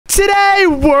today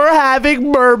we're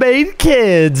having mermaid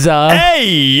kids. Hey,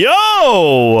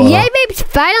 yo! Yay, babes,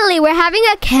 finally, we're having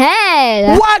a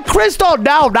kid. What, Crystal?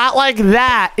 No, not like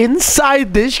that.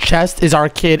 Inside this chest is our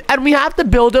kid, and we have to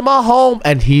build him a home,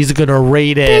 and he's gonna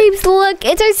rate it. Babes, look,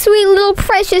 it's our sweet little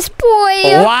precious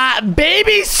boy. What?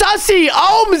 Baby Sussy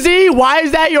Omzy, why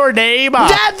is that your name?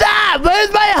 Dad,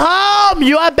 where's my home?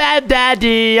 You a bad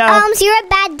daddy. You're a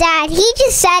bad dad. He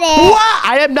just said it. What?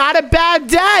 I am not a bad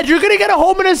dad. You're gonna get a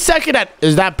home in a second.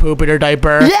 Is that poop in your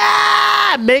diaper?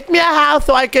 Yeah! Make me a house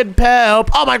so I can poop.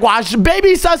 Oh my gosh.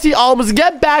 Baby Sussy Alms,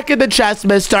 get back in the chest,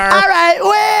 mister. All right,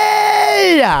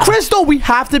 wait. Crystal, we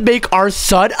have to make our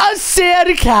son a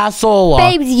sand castle.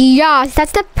 Babes, yes,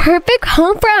 that's the perfect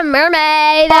home for a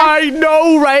mermaid. I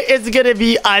know, right? It's gonna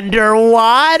be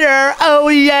underwater. Oh,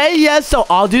 yeah. So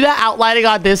I'll do the outlining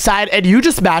on this side, and you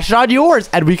just smash it on yours,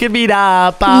 and we can meet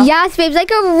up. Yes, babes,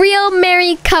 like a real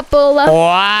married couple.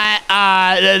 What?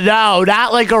 No,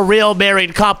 not like a real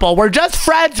married couple. We're just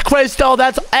friends, Crystal.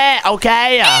 That's it,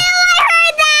 okay? Ew, I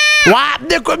heard that.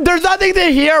 What? There's nothing to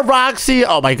hear, Roxy.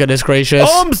 Oh, my goodness gracious.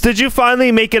 Did you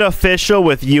finally make it official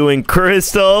with you and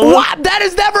Crystal? What? That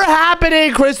is never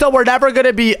happening, Crystal. We're never going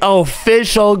to be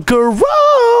official. Gross.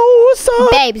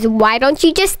 Babes, why don't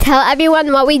you just tell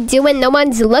everyone what we do when no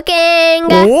one's looking?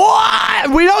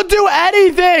 What? We don't do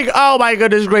anything. Oh, my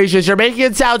goodness gracious. You're making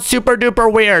it sound super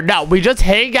duper weird. No, we just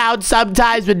hang out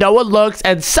sometimes when no one looks,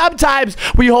 and sometimes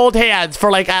we hold hands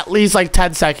for like at least like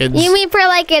 10 seconds. You mean for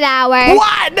like an hour?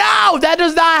 What? No, that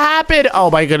does not happen. Oh,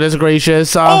 my goodness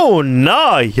gracious. Oh,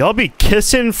 no. Y'all be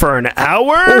kissing for an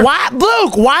hour? What?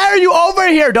 Luke, why are you over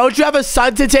here? Don't you have a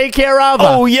son to take care of?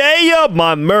 Oh, yeah.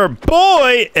 My mer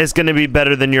boy is going to be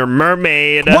better than your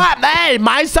mermaid. What? Hey,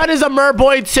 my son is a mer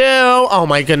boy too. Oh,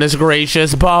 my goodness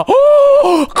gracious. But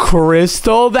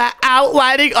Crystal, the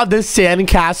outlining of the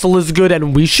sandcastle is good,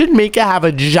 and we should make it have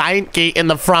a giant gate in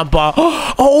the front. But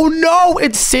oh, no,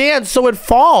 it's sand, so it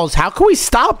falls. How can we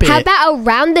stop it? How about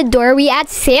around the door we add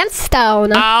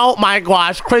sandstone? Oh, my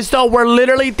gosh. Crystal, we're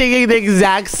literally thinking the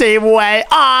exact same way.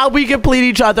 We complete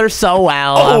each other so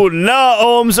well. Oh, no,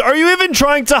 Ohms. Are you even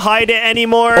trying to hide it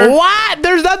anymore? What?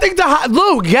 There's nothing to hide.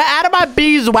 Luke, get out of my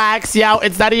beeswax, yo.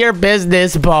 It's none of your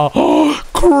business, but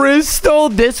Crystal,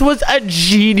 this was a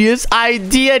genius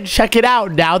idea. Check it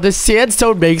out. Now the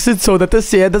sandstone makes it so that the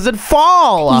sand doesn't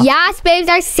fall. Yes, babes,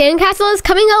 our sandcastle is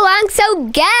coming along so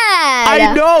good.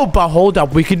 I know, but hold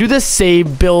up. We can do the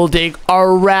same building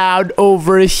around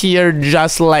over here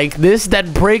just like this,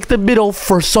 then break the middle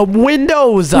for some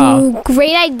windows. Ooh,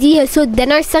 great idea. So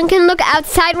then our son can look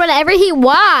outside whenever he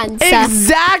wants.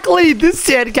 Exactly. This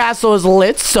sandcastle is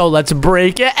lit, so let's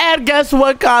break it. And guess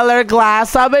what color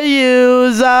glass I'm gonna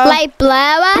use? Light blue?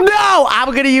 No,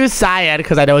 I'm gonna use cyan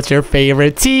because I know it's your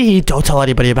favorite. Tee, don't tell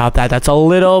anybody about that. That's a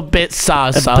little bit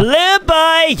sus. Blue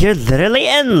boy, you're literally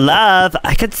in love.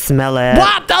 I could smell it.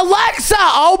 What? Alexa!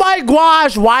 Oh my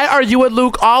gosh, why are you and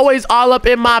Luke always all up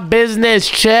in my business?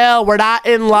 Chill, we're not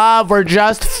in love. We're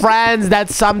just friends that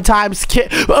sometimes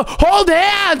hold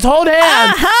hands, hold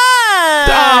hands.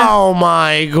 Oh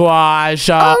my gosh.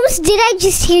 Almost, did I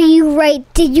just hear you right?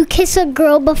 Did you kiss a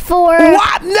girl before?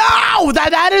 What? No!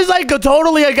 That is like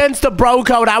totally against the bro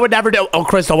code. I would never do. Oh,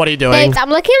 Crystal, what are you doing? Babes, I'm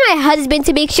looking at my husband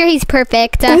to make sure he's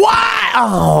perfect. What?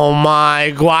 Oh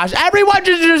my gosh. Everyone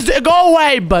just go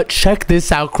away. But check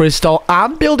this out, Crystal.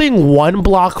 I'm building one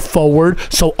block forward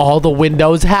so all the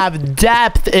windows have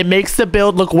depth. It makes the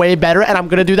build look way better, and I'm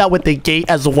going to do that with the gate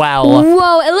as well.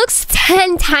 Whoa, it looks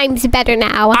 10 times better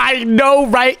now. I know,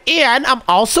 right? And I'm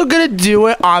also going to do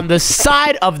it on the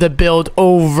side of the build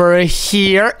over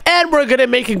here, and we're going to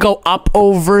make it go up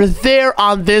over there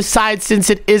on this side since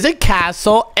it is a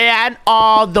castle, and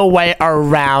all the way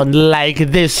around like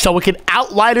this so it can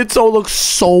outline it so it looks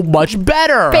so much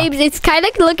better. Babes, it's kind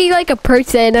of looking like a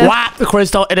person. What?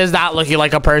 Crystal, it is not looking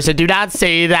like a person. Do not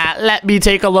say that. Let me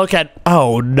take a look at...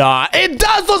 Oh, no. It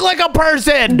does look like a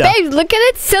person. Babes, look at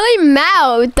its silly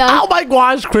mouth. Oh, my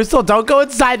gosh. Crystal, don't go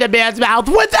inside the man's mouth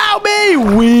without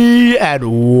me. And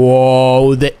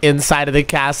whoa, the inside of the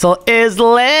castle is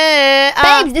lit.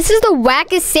 Babes, this is the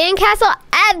wackest sandcastle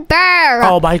ever.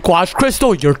 Oh, my gosh.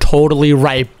 Crystal, you're totally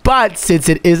right. But since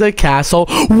it is a castle,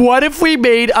 what if we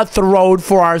made a throne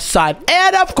for our son?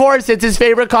 And of course, since his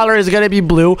favorite color is going to be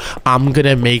blue, I'm going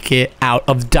to make it out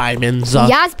of diamonds.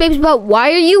 Yes, babes, but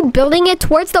why are you building it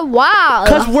towards the wall?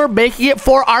 Because we're making it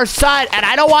for our son. And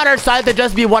I don't want our son to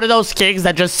just be one of those kings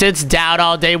that just sits down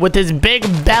all day with his big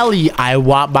belly. I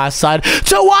want my son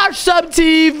to watch some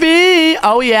TV.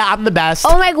 Oh, yeah, I'm the best.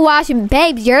 Oh, my gosh,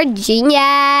 babes, you're a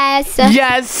genius.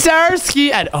 Yes, sir.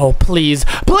 And oh, please,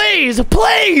 please,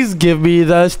 please. please give me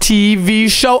the TV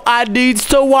show I needs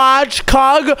to watch,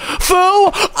 Kung Fu.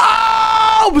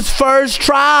 Oh, it was first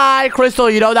try. Crystal,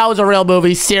 you know that was a real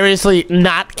movie. Seriously,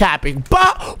 not capping.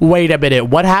 But wait a minute.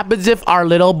 What happens if our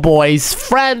little boy's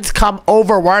friends come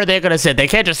over? Where are they going to sit? They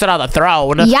can't just sit on the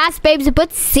throne. Yes, babes,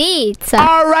 put seats.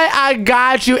 All right, I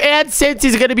got you. And since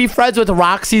he's going to be friends with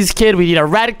Roxy's kid, we need a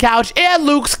red couch. And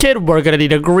Luke's kid, we're going to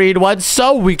need a green one.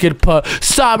 So we could put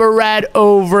some red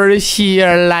over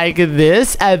here like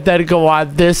this. And then go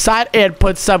on this side and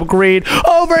put some green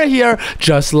over here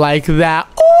just like that.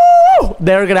 Ooh,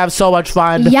 they're going to have so much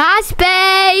fun. Yes,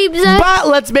 babes. But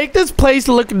let's make this place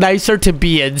look nicer to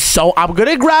be in. So I'm going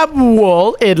to grab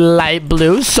wool in light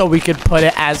blue so we can put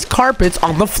it as carpets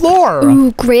on the floor.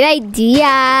 Ooh, great idea.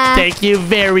 Thank you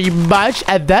very much.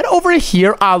 And then over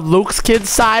here on Luke's kid's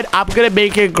side, I'm going to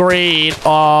make it green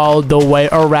all the way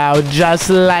around just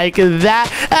like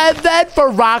that. And then for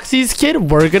Roxy's kid,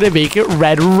 we're going to make it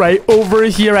red right over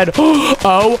here. And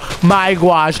oh my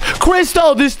gosh.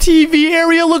 Crystal, this TV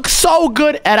area looks so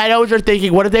good. And I know what you're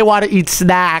thinking. What if they want to eat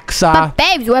snacks? But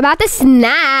babes, what about the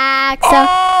snacks?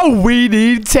 Oh, we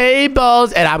need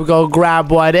tables. And I'm going to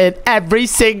grab one in every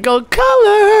single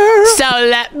color. So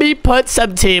let me put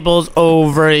some tables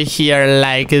over here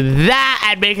like that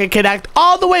and make it connect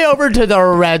all the way over to the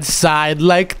red side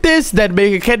like this. Then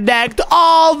make it connect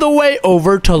all the way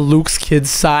over to Luke's kid's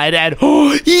side. And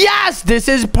yes, this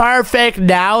is perfect.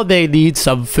 Now they need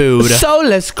some food. So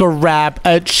let's grab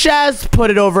a chest,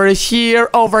 put it over here,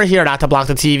 not to block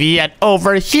the TV, and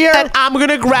over here. And I'm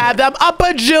gonna grab them a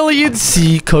bajillion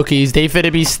sea cookies. They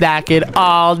finna be snacking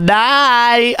all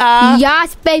night.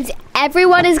 Yes, babes.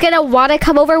 Everyone is gonna want to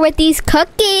come over with these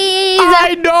cookies.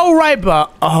 I know, right?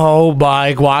 But oh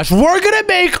my gosh, we're gonna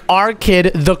make our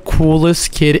kid the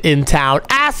coolest kid in town.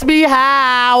 Ask me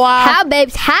how. How,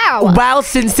 babes? How? Well,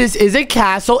 since this is a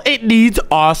castle, it needs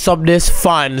awesomeness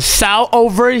fun. So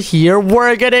over here,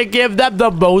 we're gonna give them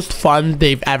the most fun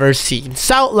they've ever seen.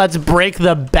 So let's break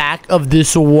the back of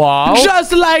this wall,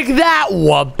 just like that.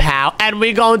 Whoop, pow. And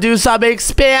we gonna do some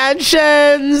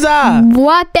expansions.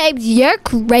 What, babes? You're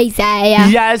crazy.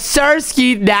 Yes,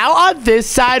 sirski. Now on this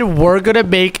side, we're gonna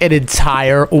make an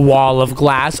entire wall of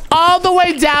glass all the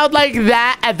way down like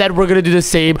that. And then we're gonna do the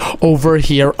same over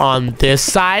here on this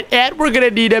side. And we're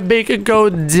gonna need to make it go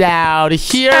down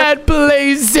here and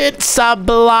place it some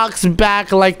blocks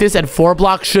back like this. And 4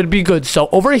 blocks should be good. So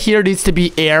over here needs to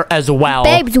be air as well.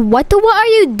 Babes, what are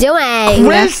you doing?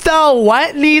 Crystal,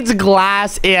 what needs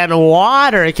glass and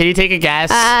water? Can you take a guess?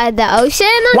 The ocean?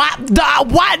 What?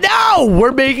 No!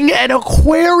 We're making an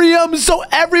aquarium, so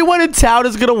everyone in town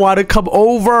is gonna want to come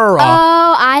over.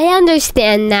 Oh, I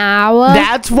understand now.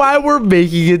 That's why we're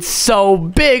making it so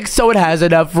big, so it has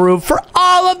enough room for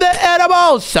all of the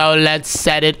animals. So let's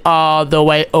set it all the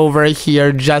way over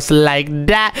here, just like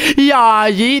that.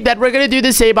 Yay! Then we're gonna do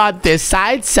the same on this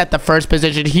side. Set the first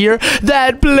position here,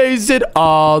 then place it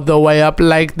all the way up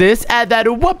like this, and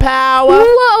then whoop-pow.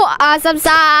 Whoa, awesome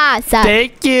sauce.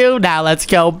 Thank you. Now let's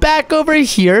go back over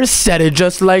here, set it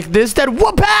just like this, then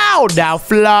whoop-pow. Now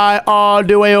fly all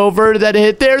the way over, then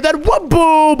hit there, then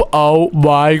whoop-boom. Oh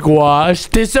my gosh.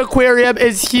 This aquarium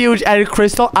is huge. And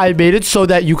Crystal, I made it so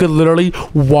that you can literally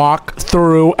walk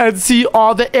through and see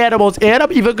all the animals. And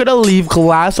I'm even gonna leave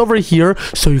glass over here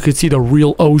so you can see the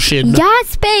real ocean.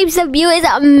 Yes, babes, the view is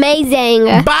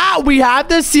amazing. But we have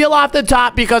to seal off the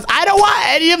top because I don't want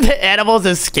any of the animals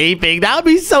escaping. That would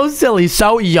be so silly.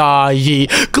 So, yay.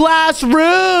 Glass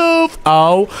roof.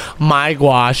 Oh my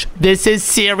gosh. This is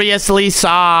seriously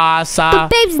sauce. But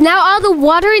babes, now all the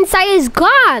water inside is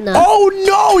gone. Oh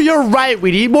no, you're right.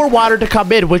 We need more water to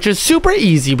come in, which is super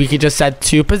easy. We can just set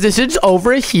 2 positions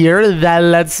over here.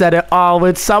 Then let's set it all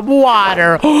with some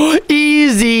water.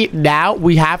 Easy. Now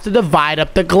we have to divide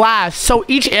up the glass so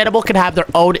each animal can have their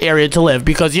own area to live,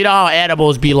 because you know how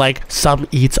animals be like, some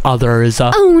eats others. Oh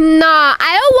nah,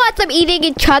 I don't want them eating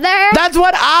each other. That's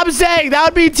what I'm saying. That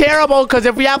would be terrible, because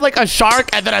if we have like a shark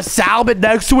and then a salmon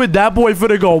next to it, that boy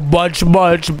finna go much.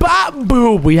 But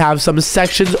boom, we have some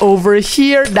sections over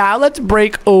here. Now let's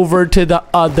break over to the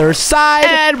other side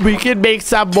and we can make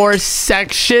some more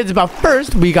sections. But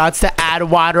first, we got to add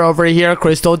water over here.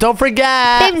 Crystal, don't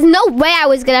forget. Babes, no way I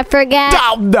was gonna forget.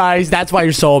 Oh, nice. That's why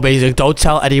you're so amazing. Don't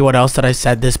tell anyone else that I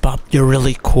said this, but you're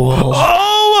really cool.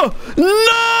 Oh,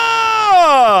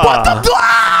 no! What the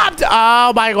flop?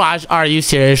 Oh my gosh. Are you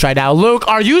serious right now? Luke,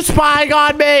 are you spying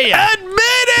on me?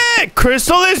 Admit it!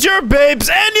 Crystal is your babes,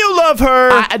 and you love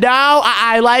her. No,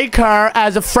 I like her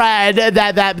as a friend.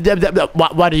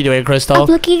 What are you doing, Crystal? I'm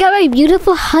looking at my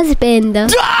beautiful husband.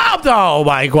 Oh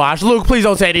my gosh, Luke, please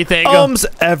don't say anything.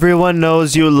 Everyone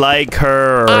knows you like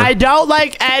her. I don't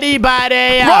like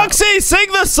anybody. Roxy,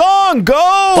 sing the song.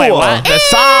 Go. Wait, what? The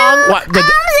song? What?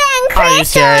 Are you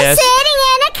serious? Sitting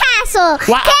in a castle.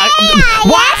 What?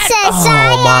 What?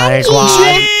 Oh my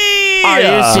gosh. Are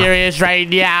you serious right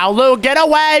now? Luke, get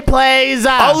away, please.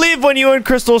 I'll leave when you and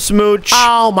Crystal smooch.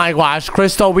 Oh my gosh,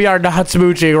 Crystal, we are not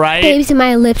smooching, right? Babes,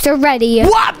 my lips are ready.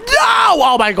 What? No!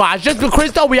 Oh my gosh, just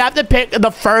Crystal, we have to pick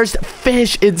the first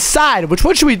fish inside. Which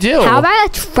one should we do? How about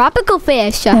a tropical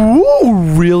fish? Ooh,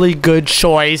 really good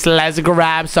choice. Let's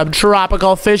grab some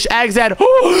tropical fish eggs and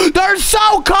they're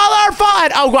so colorful.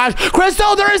 And, oh gosh,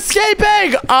 Crystal, they're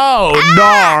escaping. Oh,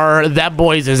 no, that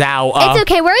boys is out. It's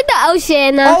okay, we're in the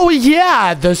ocean. Oh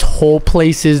yeah, this whole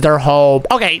place is their home.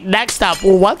 Okay, next up,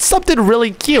 what's something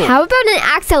really cute? How about an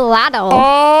axolotl?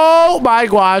 Oh my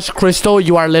gosh, Crystal,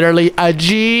 you are literally a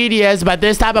genius. But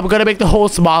this time I'm gonna make the hole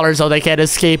smaller so they can't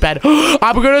escape it.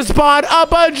 I'm gonna spawn a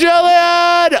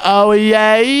bajillion. Oh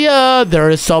yeah, there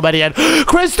is so many. And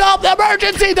Crystal,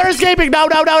 emergency, they're escaping. No.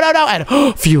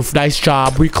 And phew, nice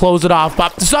job. We close it off.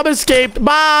 But some escaped.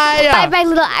 Bye. Bye,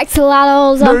 little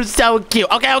axolotls. They're so cute.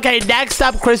 Okay. Next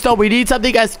up, Crystal, we need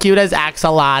something as cute as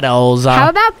axolotls. How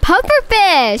about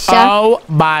pufferfish? Oh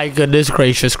my goodness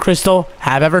gracious, Crystal,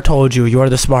 have I ever told you are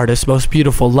the smartest, most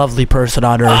beautiful, lovely person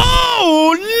on earth?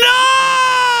 Oh no!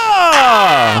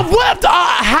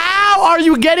 How are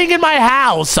you getting in my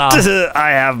house?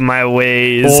 I have my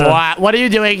ways. What are you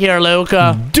doing here, Luke?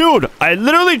 Dude, I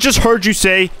literally just heard you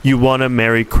say you want to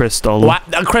marry Crystal. What?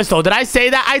 Crystal, did I say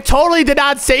that? I totally did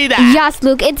not say that. Yes,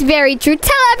 Luke, it's very true.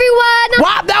 Tell everyone.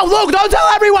 What? No, Luke, don't tell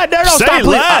everyone. No, say stop,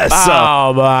 less.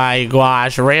 Oh my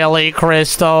gosh, really,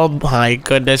 Crystal? My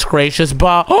goodness gracious,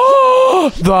 but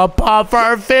the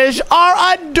puffer fish are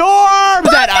adorbs.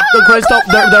 Crystal,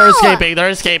 they're escaping. They're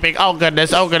escaping. Oh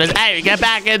goodness. Hey, get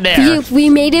back in there. We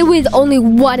made it with only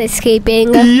one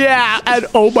escaping. Yeah, and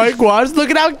oh my gosh, look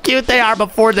at how cute they are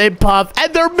before they puff.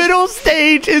 And their middle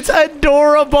stage is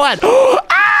adorable. And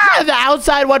the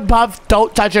outside one puff.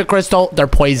 Don't touch it, Crystal. They're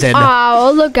poison.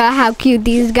 Oh, look at how cute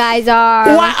these guys are.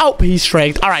 Wow, he's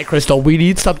strength. All right, Crystal, we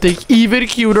need something even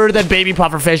cuter than baby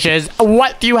pufferfishes.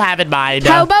 What do you have in mind?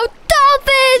 How about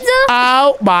dolphins?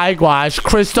 Oh my gosh,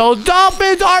 Crystal,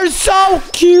 dolphins are so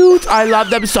cute. I love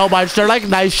them so much. They're like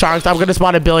nice sharks. I'm gonna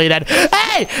spawn a billion. And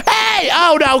hey!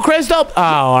 Oh no, Crystal! Oh,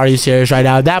 are you serious right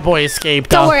now? That boy escaped.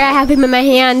 Don't worry, I have him in my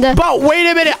hand. But wait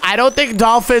a minute, I don't think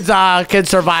dolphins can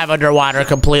survive underwater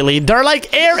completely. They're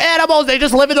like air animals. They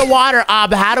just live in the water.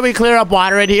 How do we clear up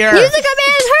water in here? Use the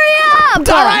commands, hurry up!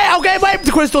 All right, okay, wait,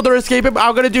 Crystal, they're escaping.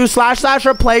 I'm gonna do /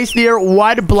 replace near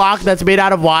one block that's made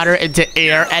out of water into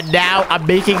air, and now I'm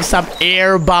making some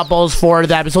air bubbles for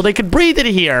them so they can breathe in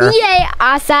here. Yay,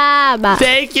 awesome.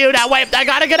 Thank you. Now wait, I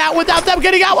gotta get out without them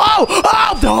getting out.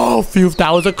 Oh, phew,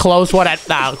 that was a close one.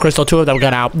 Crystal, 2 of them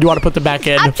got out. You want to put them back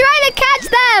in? I'm trying to catch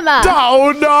them.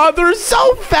 Oh no, they're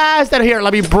so fast. And here,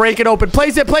 let me break it open.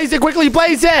 Place it quickly,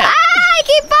 place it. I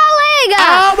keep falling.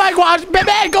 Oh my gosh,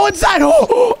 man, go inside.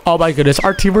 Oh my goodness,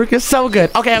 our teamwork is so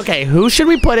good. Okay, who should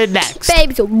we put in next?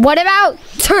 Babes, what about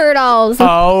turtles?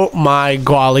 Oh my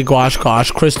golly gosh,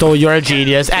 Crystal, you're a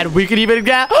genius. And we can even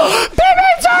get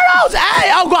baby turtles.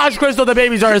 Hey, oh gosh, Crystal, the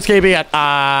babies are escaping.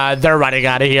 They're running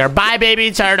out of here. Bye,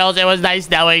 baby turtles. It was nice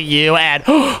knowing you. And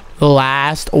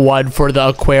last one for the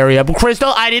aquarium.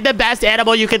 Crystal, I need the best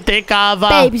animal you can think of.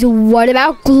 Babes, what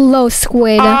about glow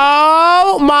squid?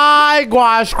 Oh my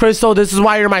gosh, Crystal, this is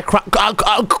why you're my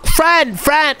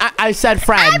friend. I said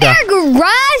friend. I'm your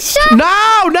crush? No,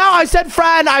 I said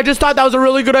friend. I just thought that was a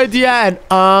really good idea. And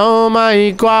oh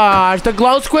my gosh, the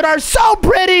glow squid are so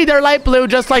pretty. They're light blue,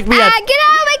 just like me. Get out of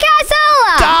my castle.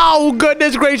 Oh,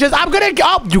 goodness gracious. I'm gonna go.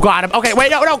 Oh, you got him. Okay,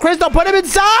 wait, no, Crystal, put him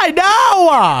inside. No.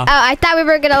 Oh, I thought we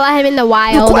were gonna let him in the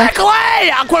wild. Quick,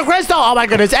 Crystal. Oh my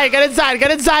goodness. Hey, get inside.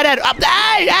 Ed.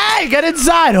 Hey, get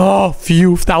inside. Oh,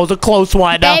 phew, that was a close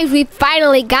one. Babes, we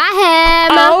finally got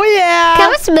him. Oh yeah.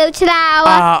 Come smooch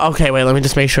now. Okay, wait, let me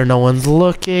just make sure no one's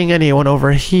looking. Anyone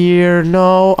over here?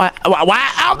 No. What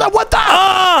the?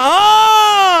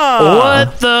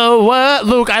 What the what?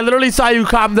 Luke, I literally saw you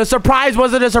come. The surprise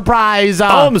wasn't a surprise.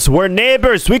 Holmes, we're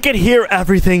neighbors. We can hear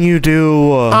everything you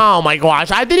do. Oh my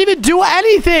gosh, I didn't even do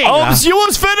anything. Holmes, you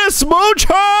was finna smooch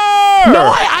her.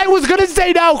 No, I was gonna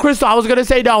say no, Crystal. I was gonna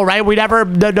say no, right? We never,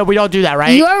 no, we don't do that,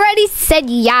 right? You already said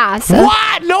yes.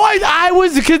 What? No, I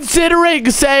was considering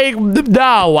saying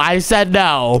no. I said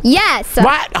no. Yes.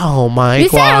 What? Oh my You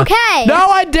god. said okay. No,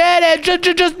 I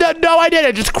didn't. Just no, I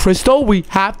didn't. Just Crystal, we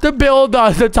have to build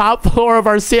the top floor of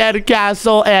our sand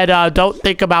castle, and don't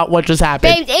think about what just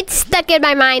happened. Babes, it's stuck in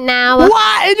my mind now.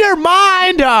 What? In your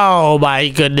mind? Oh my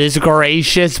goodness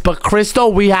gracious. But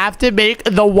Crystal, we have to make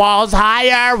the walls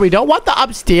higher. We don't want the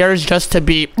upstairs just to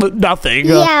be nothing.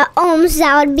 Yeah,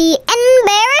 that would be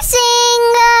embarrassing.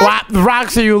 What?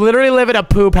 Roxy, you literally live in a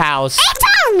poop house. It's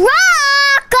a rock.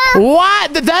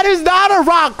 What? That is not a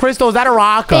rock, Crystal. Is that a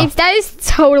rock? Babes, that is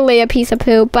totally a piece of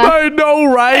poop. I know,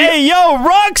 right? Hey, yo,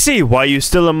 Roxy, why you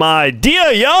stealing my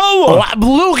idea, yo? What?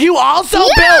 Luke, you also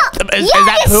built... Is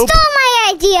that you poop? stole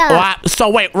my idea. What? So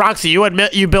wait, Roxy, you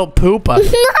admit you built poop? No,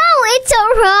 it's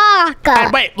a rock.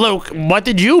 And wait, Luke, what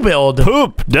did you build?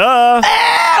 Poop, duh.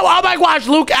 Oh my gosh,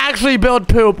 Luke actually built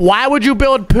poop. Why would you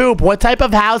build poop? What type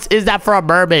of house is that for a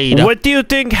mermaid? What do you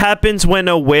think happens when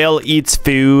a whale eats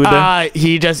food?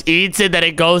 He just eats it, then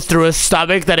it goes through his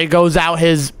stomach, then it goes out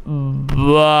his...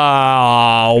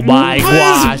 Oh my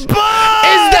gosh. Is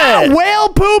that whale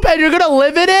poop and you're gonna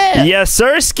live in it? Yes,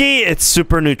 sirski. It's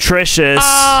super nutritious.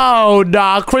 Oh,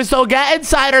 nah. Crystal, get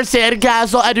inside our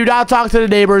sandcastle and do not talk to the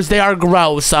neighbors. They are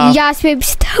gross. Yes,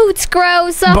 babes, totes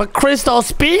gross. But Crystal,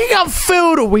 speaking of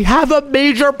food, we have a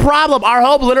major problem. Our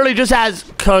home literally just has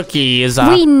cookies.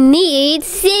 We need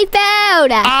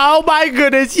seafood. Oh my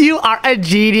goodness, you are a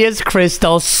genius,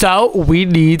 Crystal. So we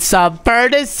need some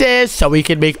furnaces so we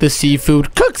can make the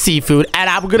seafood, cook seafood, and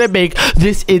I'm gonna make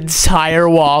this entire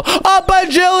wall a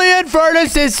bajillion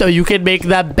furnaces so you can make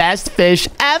the best fish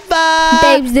ever.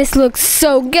 Babes, this looks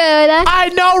so good. I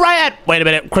know, right? Wait a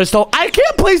minute, Crystal. I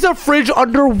can't place a fridge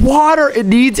underwater. It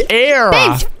needs air.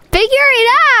 Babes, figure it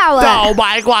out. Oh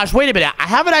my gosh, wait a minute. I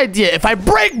have an idea. If I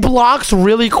break blocks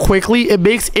really quickly, it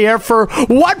makes air for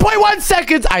 1.1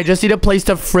 seconds. I just need to place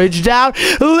the fridge down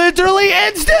literally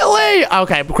instantly.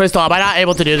 Okay, Crystal, am I not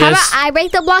able to do this? How about I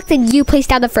break the blocks and you place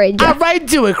down the fridge? All right,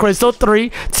 do it, Crystal.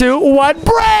 3, 2, 1,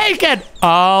 break it.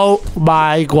 Oh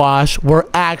my gosh, we're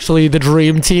actually the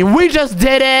dream team. We just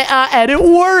did it, and it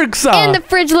works. And the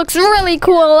fridge looks really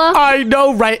cool. I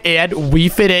know, right? And we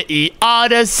finna eat all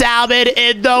the salmon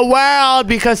in the world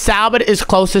because salmon is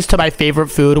closest to my favorite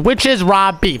food, which is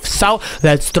raw beef. So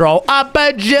let's throw a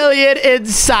bajillion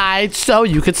inside so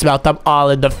you can smelt them all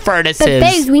in the furnaces. But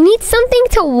babes, we need something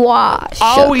to wash.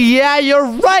 Oh yeah, you're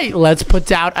right. Let's put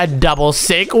down a double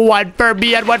sink, one for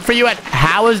me and one for you. And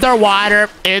how is there water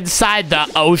inside the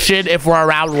ocean if we're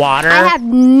around water? I have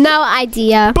no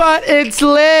idea. But it's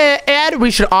lit. And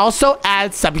we should also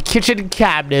add some kitchen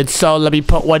cabinets. So let me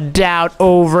put one down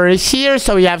over here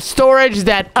so we have storage.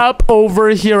 Then up over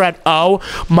here. And oh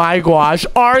my gosh,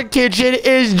 our kitchen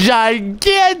is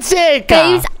gigantic.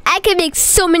 Babes, I can make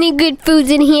so many good foods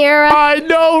in here. I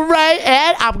know, right?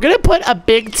 And I'm gonna put a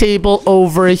big table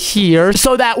over here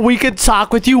so that we can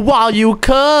talk with you while you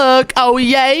cook. Oh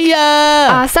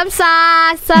yeah. Awesome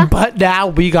sauce. But now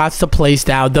we got to place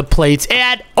down the plates.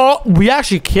 And oh, we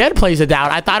actually can place it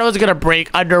down. I thought it was gonna break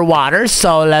underwater,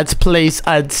 so let's place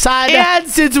inside. And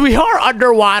since we are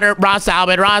underwater, raw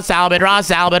salmon, raw salmon, raw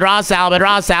salmon, raw salmon,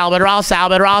 raw salmon, raw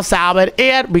salmon, raw salmon,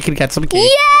 and we can get some cake.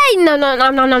 Yay!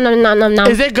 No.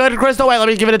 Is it good, Crystal? Wait, let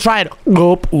me give it a try.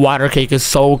 Oop, water cake is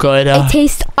so good. It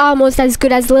tastes almost as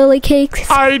good as lily cakes.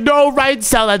 I know, right?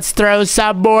 So let's throw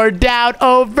some more down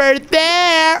over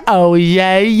there. Oh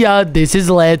yeah, this is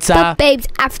lit. But babes,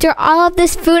 after all of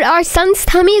this food, our son's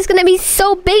tummy is gonna be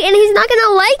so big and he's not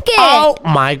gonna like it. Oh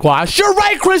my gosh, you're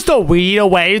right, Crystal. We need a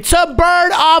way to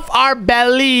burn off our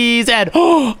bellies. And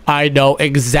I know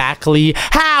exactly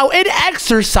how. An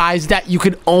exercise that you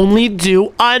can only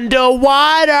do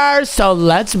underwater. So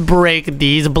let's break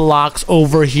these blocks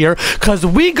over here because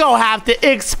we gonna have to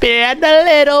expand a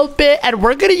little bit. And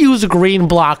we're gonna use green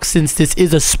blocks since this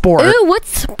is a sport. Ooh, what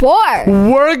sport?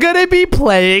 We're gonna be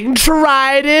playing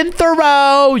trident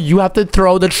throw. You have to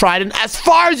throw the trident as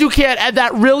far as you can, and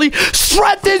that really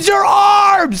strengthens your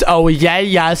arms. Oh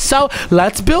yeah. So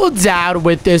let's build down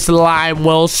with this lime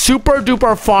wool super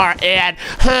duper far. And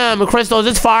Crystal, is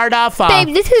this far enough?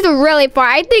 Babe, this is really far.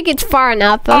 I think it's far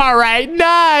enough. All right,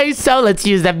 nice. So let's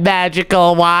use use the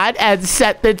magical wand and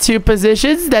set the 2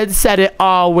 positions. Then set it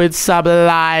all with some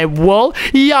lime wool.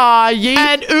 Yeah.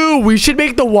 And ooh, we should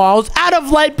make the walls out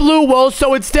of light blue wool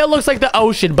so it still looks like the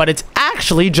ocean, but it's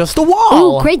actually just a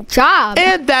wall. Ooh, great job.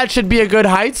 And that should be a good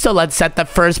height. So let's set the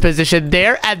first position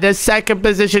there and the second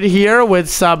position here with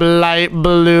some light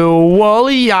blue wool.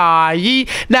 Yeah.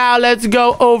 Now let's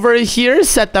go over here.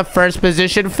 Set the first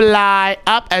position, fly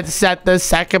up, and set the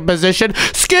second position,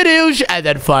 skadoosh, and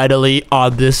then finally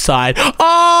on this side,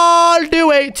 all the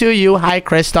way to you. Hi,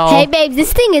 Crystal. Hey, babes,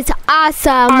 this thing is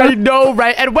awesome. I know,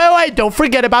 right? And wait, don't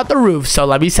forget about the roof. So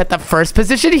let me set the first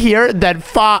position here, then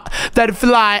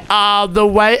fly all the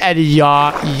way, and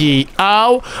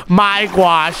oh my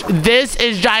gosh, this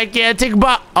is gigantic,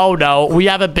 but oh no, we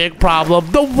have a big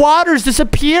problem. The water's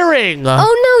disappearing.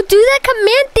 Oh no, do that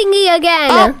command thingy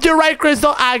again. Oh, you're right,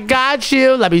 Crystal. I got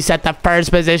you. Let me set the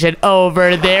first position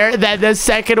over there, then the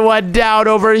second one down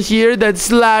over here, then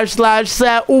slash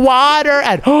set water,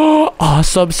 and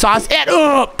awesome sauce. And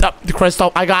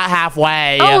Crystal, I got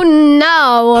halfway. Oh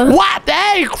no. What?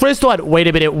 Hey, Crystal, wait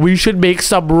a minute. We should make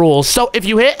some rules. So if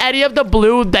you hit any of the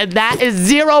blue, then that is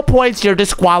 0 points. You're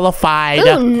disqualified.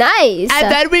 Ooh, nice.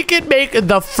 And then we can make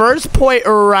the first point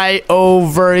right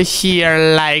over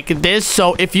here like this.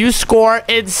 So if you score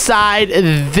inside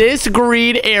this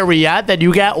green area, then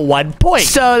you get 1 point.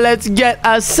 So let's get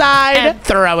a sign and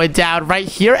throw it down right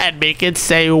here and make it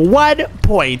say 1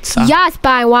 point. Yes,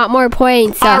 but I want more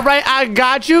points. All right, I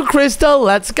got you, Crystal.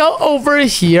 Let's go over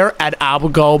here and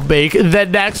I'm going to make the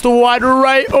next one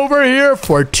right over here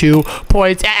for 2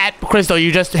 points. And Crystal,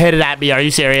 you just hit it at me. Are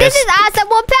you serious? This is awesome.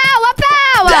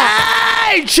 Wow.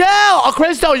 Hey, chill. Oh,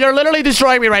 Crystal, you're literally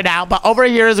destroying me right now. But over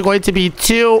here is going to be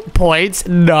 2 points.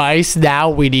 Nice. Now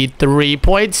we need 3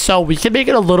 points. So we can make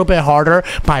it a little bit harder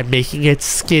by making it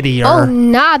skinnier. Oh,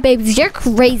 nah, babes. You're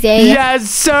crazy. Yes,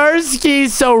 sir. Ski.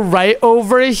 So right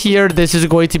over here, this is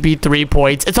going to be 3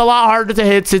 points. It's a lot harder to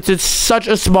hit since it's such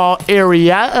a small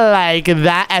area like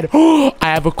that. And I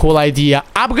have a cool idea.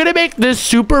 I'm going to make this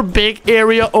super big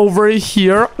area over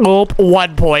here. 1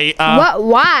 point. What?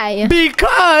 Why?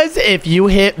 Because if you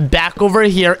hit back over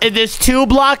here in this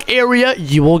 2-block area,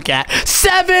 you will get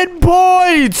 7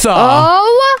 points.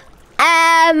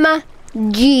 OMG.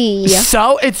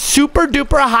 So it's super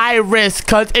duper high risk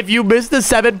because if you miss the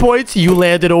 7 points, you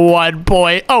landed 1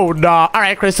 point. Oh no. All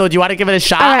right, Crystal, do you want to give it a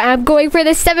shot? All right, I'm going for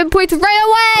the 7 points right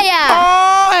away.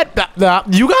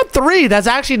 You got 3. That's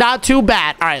actually not too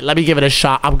bad. All right, let me give it a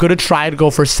shot. I'm going to try and go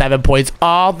for 7 points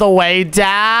all the way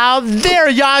down there.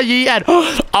 And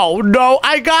oh no,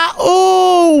 I got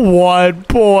 1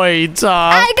 point.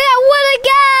 I got 1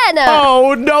 again.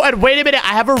 Oh no, and wait a minute.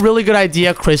 I have a really good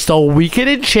idea, Crystal. We can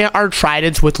enchant our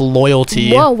tridents with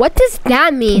loyalty. Whoa, what does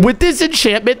that mean? With this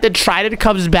enchantment, the trident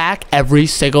comes back every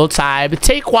single time.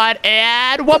 Take 1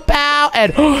 and whoop out,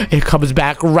 and it comes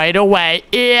back right away.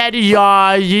 And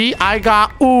I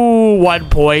got 1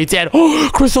 point. And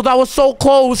Crystal, that was so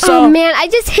close. Oh man, I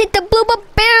just hit the blue, but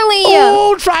barely.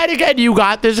 Oh, try it again. You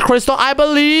got this, Crystal, I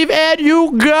believe. And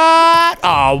you got,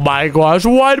 oh my gosh,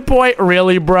 1 point.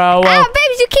 Really, bro?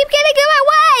 Babes, you keep getting in my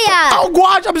way. Oh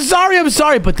gosh, I'm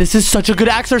sorry, but this is such a good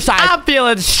exercise. I'm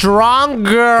feeling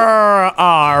stronger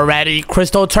already.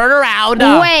 Crystal, turn around.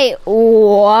 Wait,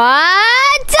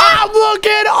 what? I'm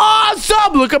looking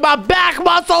awesome. Look at my back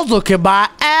muscles. Look at my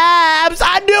abs.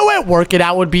 I knew it. Working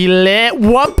out would be lit.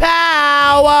 One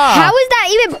power. How is that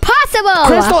even possible?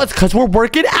 Crystal, it's because we're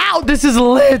working out. This is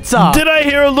lit. Did I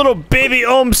hear a little baby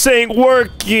saying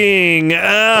working?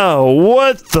 Oh,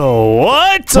 what the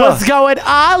what? What's going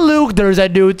on, Luke? There's a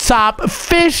new top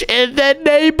fish in the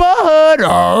neighborhood.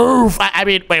 I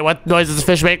mean, wait, what noise does the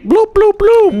fish make? Bloop, bloop,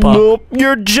 bloop. Nope,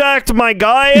 you're jacked, my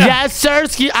guy. Yes,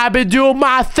 Sirski. I've been doing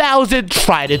my 1,000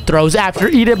 trident throws after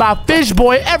eating my fish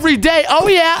boy every day. Oh,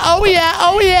 yeah, oh, yeah,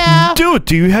 oh, yeah. Dude,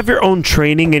 do you have your own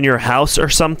training in your house or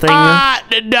something?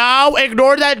 No,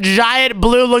 ignore that giant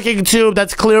blue-looking tube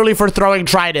that's clearly for throwing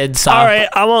tridents. All right,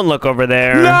 I won't look over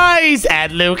there. Nice.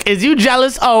 And Luke, is you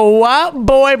jealous? Oh, what?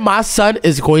 Boy, my son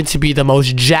is going to be the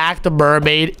most jacked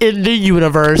mermaid in the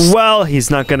universe. Well, he's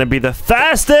not going to be the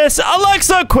fastest.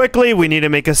 Alexa, quickly, we need to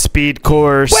make a speed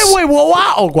course. Wait, whoa,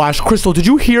 wow. Oh, gosh, Crystal, did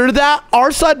you hear that?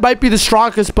 Our son might be the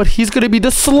strongest, but he's gonna be the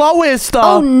slowest.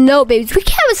 Oh no, babes, we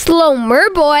can't have a slow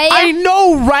merboy. I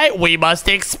know, right? We must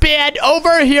expand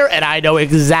over here, and I know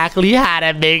exactly how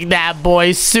to make that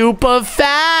boy super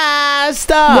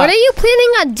fast. What are you planning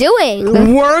on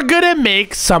doing? We're gonna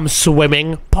make some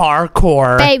swimming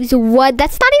parkour. Babes, what?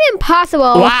 That's not even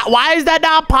possible. Why is that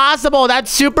not possible? That's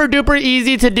super duper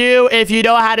easy to do if you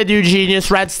know how to do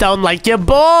Genius Redstone like your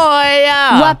boy.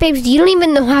 What, babes? You don't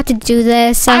even know how to do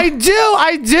this. I do.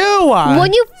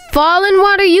 When you fall in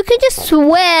water, you can just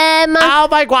swim. Oh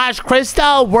my gosh,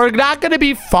 Crystal, we're not going to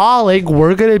be falling.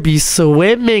 We're going to be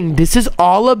swimming. This is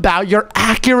all about your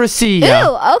accuracy.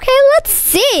 Ooh, okay, let's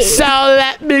see. So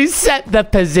let me set the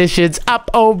positions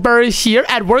up over here.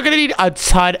 And we're going to need a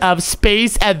ton of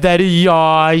space. And then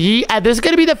yay. And this is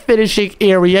going to be the finishing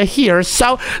area here.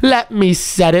 So let me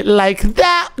set it like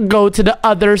that. Go to the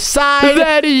other side.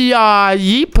 Then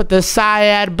yay. Put the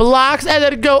cyan blocks. And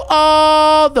then go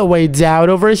all the way down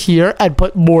over here and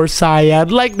put more cyan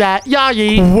like that.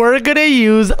 Yay. We're gonna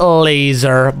use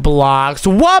laser blocks.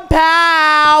 What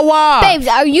power? Babes,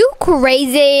 are you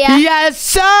crazy? Yes,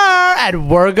 sir.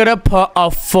 And we're gonna put a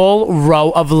full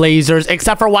row of lasers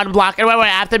except for one block. And wait, I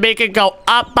have to make it go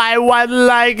up by one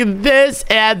like this.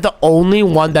 And the only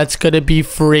one that's gonna be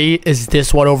free is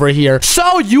this one over here.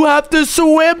 So you have to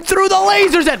swim through the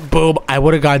lasers and boom. I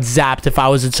would have got zapped if I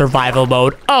was in survival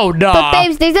mode. Oh no. But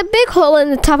babes, there's a big hole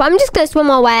in the top. I'm just gonna swim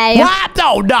away. What?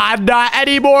 No, not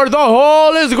anymore. The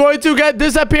hole is going to get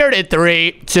disappeared in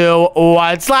 3, 2,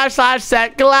 1. /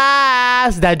 set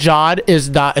glass. That John is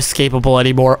not escapable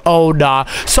anymore. Oh, nah.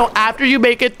 So after you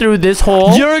make it through this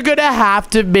hole, you're going to have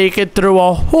to make it through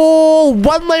a whole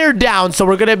 1 layer down. So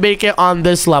we're going to make it on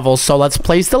this level. So let's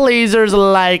place the lasers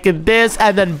like this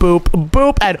and then boop,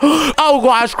 boop. And oh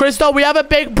gosh, Crystal, we have a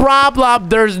big problem.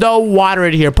 There's no water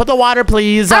in here. Put the water,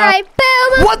 please. All right,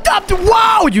 boom. What the?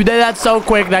 Wow, you did that so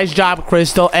quick. Nice job,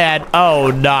 Crystal. And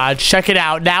oh nah, check it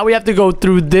out. Now we have to go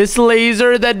through this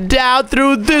laser, then down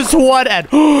through this one. And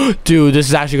dude, this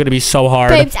is actually gonna be so hard.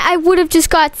 Babes, I would have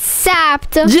just got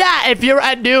sapped. Yeah, if you're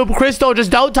a noob, Crystal,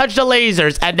 just don't touch the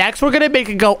lasers. And next we're gonna make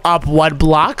it go up 1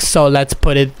 block. So let's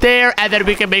put it there, and then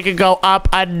we can make it go up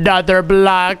another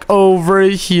block over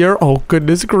here. Oh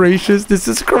goodness gracious, this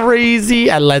is crazy.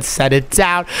 And let's set it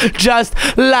down just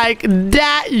like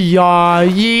that.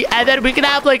 Yay. And then we can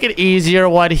have like an easier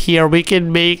one here. We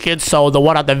can make it so the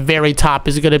one on the very top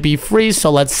is gonna be free.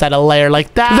 So let's set a layer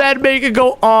like that, then make it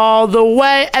go all the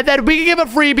way, and then we can give a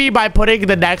freebie by putting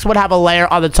the next one, have a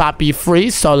layer on the top be free.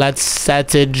 So let's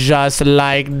set it just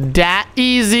like that.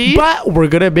 Easy. But we're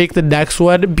gonna make the next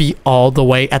one be all the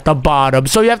way at the bottom,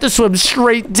 so you have to swim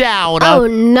straight down. Oh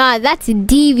no, that's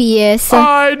devious.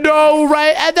 I know,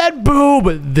 right? And then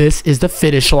boom, this is the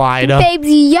finish line. Babes,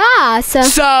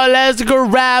 yes. So let's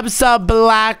grab some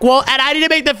black wool, and I need to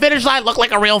make the finish line look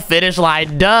like a real finish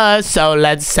line does. So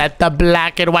let's set the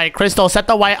black and white. Crystal, set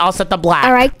the white, I'll set the black.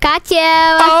 All right, got you.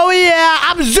 Oh yeah,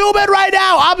 I'm zooming right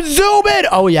now. I'm zooming.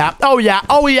 Oh yeah, oh yeah,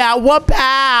 oh yeah. What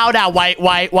pow? Now white.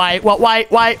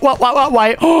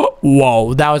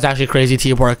 Whoa, that was actually crazy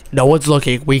teamwork. No one's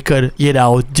looking. We could, you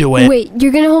know, do it. Wait,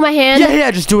 you're gonna hold my hand? Yeah,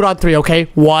 just do it on 3, okay?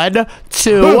 1,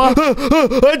 2.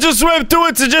 I just swam through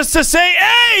it just to say,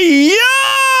 hey,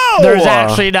 yo! There's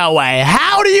actually no way.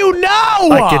 How do you know?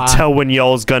 I can tell when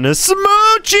y'all's gonna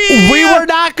smoochie. We were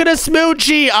not gonna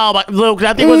smoochie. Oh my, Luke,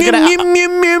 nothing was gonna. What are you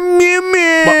doing?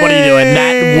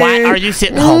 What are you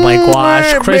sitting? Oh my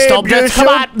gosh, Crystal, just come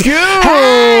on.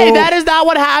 Hey, that is not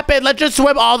what happened. Let's just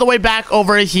swim all the way back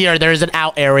over here. There's an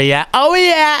out area. Oh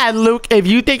yeah, and Luke, if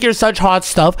you think you're such hot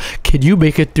stuff, can you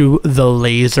make it through the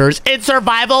lasers in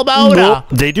survival mode? Nope.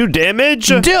 They do damage?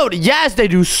 Dude, yes, they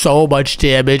do so much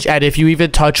damage. And if you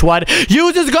even touch one,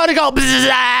 you're just gonna go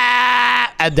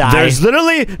and die. There's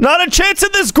literally not a chance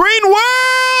in this green world.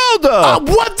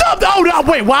 What the? Oh no!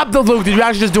 Wait, what the Luke? Did you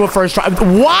actually just do it first try?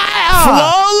 Wow!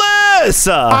 Flawless!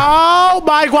 Oh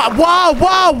my god!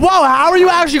 Whoa! How are you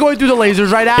actually going through the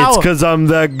lasers right now? It's because I'm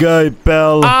that guy,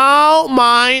 pal. Oh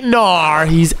my nar!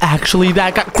 He's actually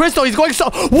that guy. Crystal, he's going so.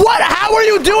 What? How are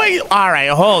you doing? All right,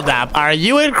 hold up. Are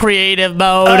you in creative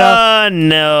mode?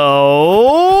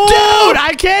 No. Dude,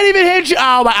 I can't even hit you.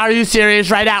 Oh my! Are you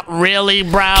serious right now? Really,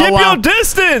 bro? Keep your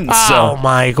distance. Oh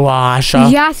my gosh.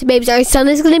 Yes, babes. Our son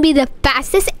is gonna be the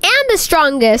fastest and the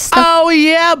strongest. Oh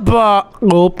yeah, but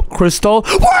Crystal,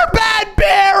 we're bad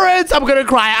parents. I'm gonna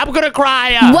cry.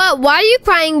 What? Why are you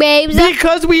crying, babes?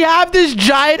 Because we have this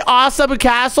giant, awesome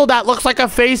castle that looks like a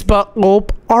face, but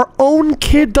our own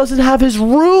kid doesn't have his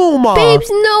room. Babes,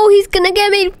 no, he's gonna get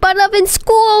made fun of in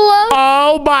school.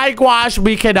 Oh my gosh,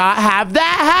 we cannot have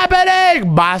that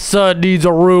happening. My son needs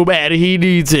a room and he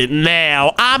needs it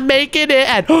now. I'm making it.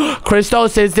 And Crystal,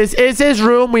 since this is his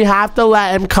room, we have to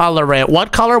let him color it.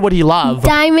 What color would he love?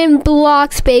 Diamond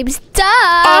blocks, babes. Duh.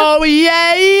 Oh,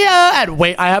 yeah. And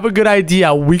wait, I have a good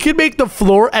idea. We can make the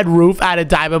floor and roof out of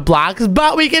diamond blocks,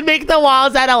 but we can make the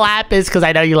walls out of lapis because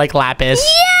I know you like lapis.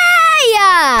 Yeah.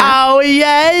 Oh,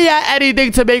 yeah.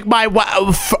 Anything to make my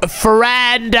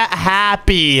friend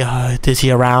happy. Is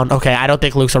he around? Okay, I don't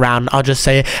think Luke's around. I'll just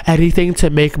say anything to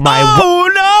make my...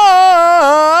 Oh, no!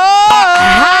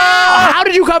 How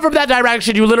did you come from that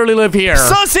direction? You literally live here.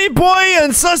 Sussy boy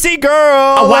and sussy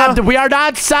girl. Oh, wow, we are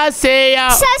not sussy.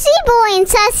 Sussy boy and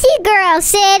sussy girl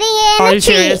sitting in Are a you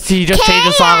tree. serious? He just changed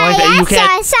the song like that. You can't...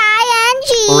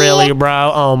 K-I-S-S-I-N-G. Really,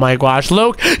 bro? Oh, my gosh.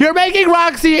 Luke, you're making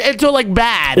Roxy into, like,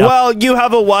 bad. Well, you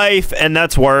have a wife, and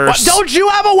that's worse. What, don't you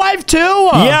have a wife, too?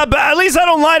 Yeah, but at least I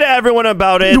don't lie to everyone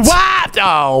about it. What?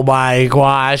 Oh, my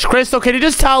gosh. Crystal, can you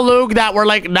just tell Luke that we're,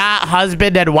 like, not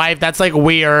husband and wife? That's, like,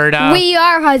 weird. We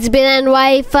are husband and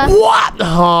wife. What?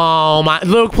 Oh, my.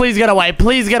 Luke, please get away.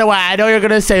 Please get away. I know you're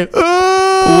going to say,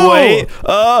 ooh. Wait.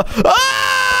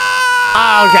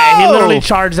 Okay, he literally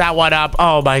charged that one up.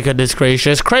 Oh, my goodness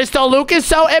gracious. Crystal, Luke is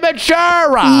so immature.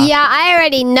 Yeah, I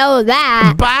already know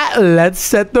that. But let's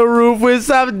set the roof with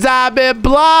some diamond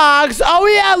blocks. Oh,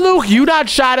 yeah, Luke, you not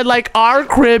shotted like our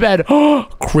crib. And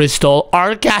Crystal,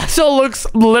 our castle looks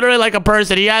literally like a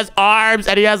person. He has arms,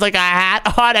 and he has like a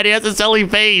hat on, and he has a silly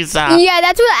face. Yeah,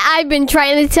 that's what I've been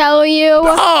trying to tell you.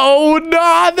 Oh,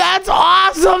 no, that's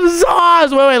awesome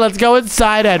sauce. Wait, let's go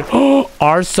inside. And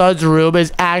our son's room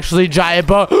is actually giant,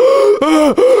 but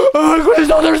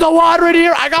Crystal, there's no water in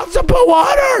here. I got some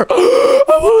water.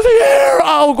 I'm losing air.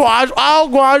 Oh,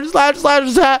 gosh, slash,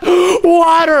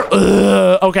 water.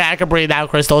 Okay, I can breathe now,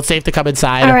 Crystal. It's safe to come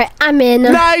inside. All right, I'm in.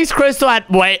 Nice, Crystal. And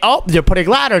wait, you're putting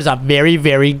ladders up. Very,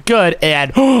 very good.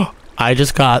 And I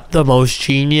just got the most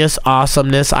genius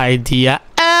awesomeness idea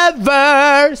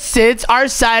ever. Since our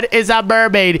son is a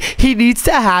mermaid, he needs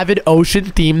to have an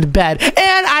ocean-themed bed.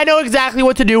 And I know exactly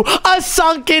what to do. A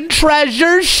sunken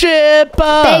treasure ship.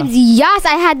 Babes, yes,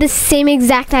 I had the same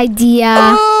exact idea.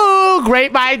 Oh,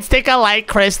 great minds think alike,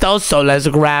 Crystal. So let's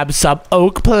grab some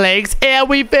oak planks, and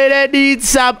we finna need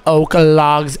some oak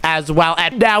logs as well.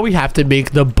 And now we have to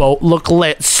make the boat look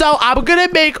lit. So I'm gonna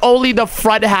make only the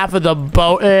front half of the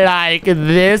boat like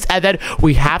this, and then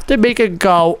we have to make it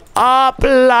go up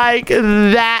like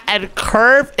that and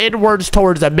curve inwards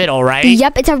towards the middle, right?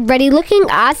 Yep, it's already looking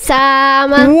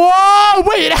awesome. Whoa,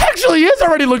 wait, it actually is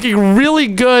already looking really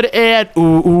good. And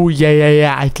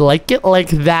yeah, I like it like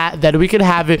that. Then we can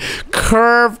have it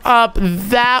curve up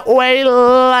that way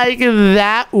like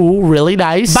that. Ooh, really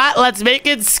nice. But let's make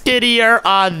it skinnier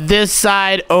on this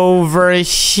side over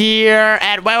here.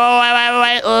 And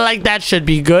wait, like that should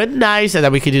be good. Nice. And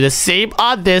then we can do the same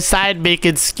on this side, make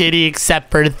it skinny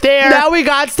except for there. Now we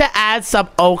got to add some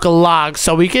oak logs,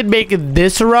 so we can make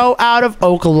this row out of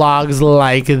oak logs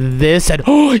like this. And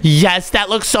yes, that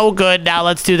looks so good. Now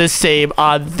let's do the same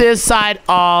on this side,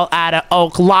 all out of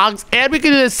oak logs. And we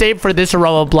can do the same for this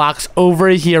row of blocks over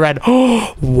here. And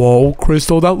whoa,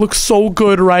 Crystal, that looks so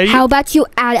good, right? How about you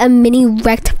add a mini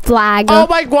wrecked flag? Oh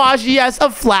my gosh, yes, a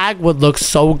flag would look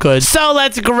so good. So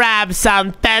let's grab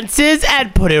some fences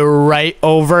and put it right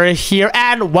over here.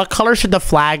 And what color should the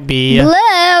flag be?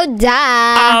 Blue, duh.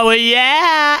 Oh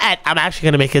yeah, and I'm actually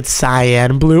gonna make it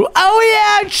cyan blue.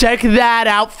 Oh yeah, check that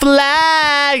out.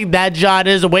 Flag that John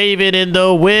is waving in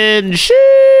the wind.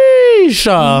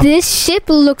 Sheesh. This ship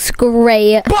looks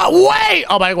great. But wait!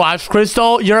 Oh my gosh,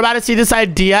 Crystal, you're about to see this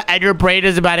idea and your brain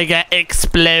is about to get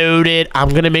exploded. I'm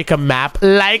gonna make a map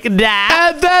like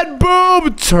that. And then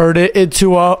boom, turn it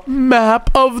into a map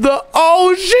of the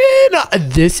ocean.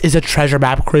 This is a treasure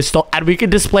map, Crystal, and we can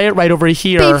display it right over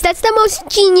here. Babes, that's the most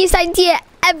genius idea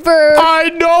ever. I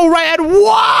know, right? And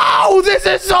wow, this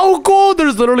is so cool.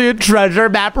 There's literally a treasure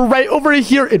map right over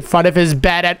here in front of his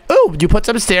bed. And oh, you put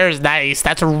some stairs. Nice.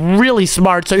 That's really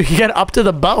smart, so you can get up to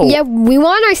the boat. Yeah, we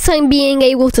want our son being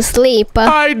able to sleep.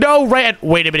 I know, right? And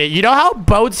wait a minute. You know how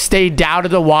boats stay down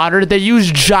in the water? They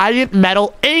use giant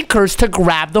metal anchors to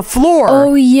grab the floor.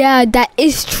 Oh yeah, that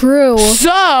is true.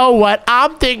 So what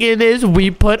I'm thinking is we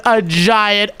put a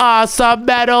giant awesome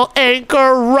metal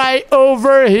anchor right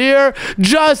over here,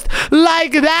 just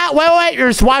like that. Wait.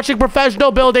 You're watching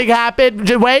professional building happen.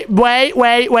 Wait.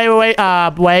 Let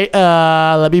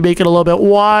me make it a little bit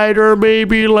wider,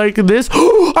 maybe like this.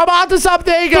 I'm onto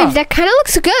something. Babes, that kind of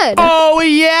looks good. Oh,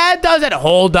 yeah, it doesn't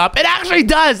hold up. It actually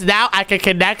does. Now I can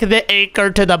connect the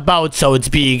anchor to the boat so it's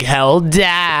being held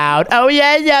down. Oh,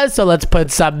 yeah. So let's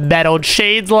put some metal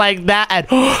chains like that. And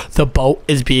the boat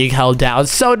is being held down.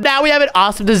 So now we have an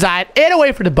awesome design and a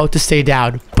way for the boat to stay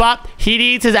down. But he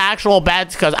needs his actual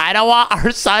beds because I don't want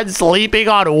our son sleeping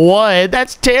on wood.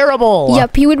 That's terrible.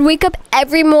 Yup, he would wake up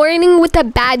every morning with a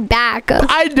bad back.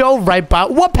 I know, right?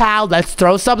 But what, pal? Let's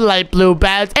throw some light blue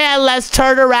beds and let's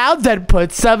turn around and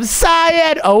put some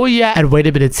cyan. Oh, yeah. And wait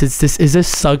a minute. Since this is a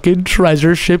sunken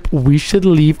treasure ship, we should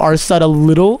leave our son a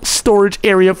little storage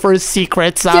area for his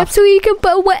secrets. Yep, so he can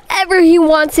put whatever he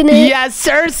wants in it. Yes,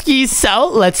 sirski. So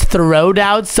let's throw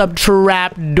down some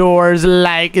trap doors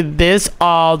like this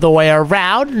all the way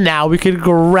around. Now we can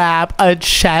grab a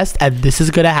chest, and this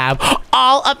is gonna have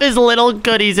all of his little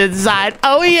goodies inside.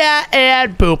 Oh, yeah.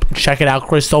 And boop. Check it out,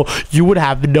 Crystal. You would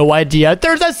have no idea.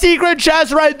 There's a secret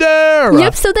chest right there.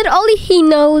 Yep, so that only he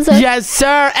knows. Yes,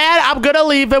 sir. And I'm gonna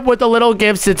leave him with a little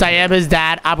gift since I am his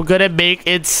dad. I'm gonna make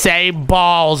it say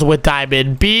balls with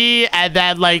diamond B, and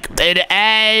then like an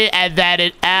A, and then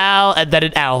an L, and then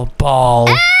an L. Ball.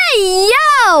 Hey,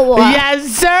 yo!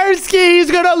 Yes, sirski.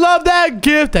 He's gonna love that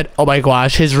gift. And oh my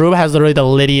gosh, his room has literally the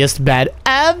littiest bed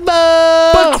ever.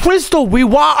 But Crystal, we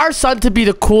want our son to be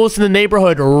the coolest in the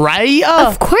neighborhood, right?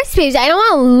 Of course, babes. I don't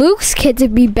want Luke's kid to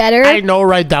be better. I know,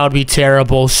 right? That would be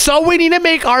terrible. So we need to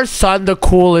make our son the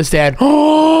coolest. And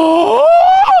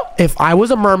if I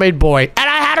was a mermaid boy and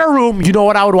I had a room, you know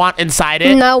what I would want inside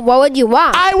it? No, what would you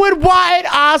want? I would want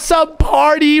an awesome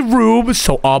party room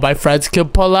so all my friends can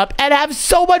pull up and have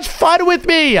so much fun with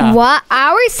me. What?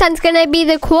 Our son's gonna be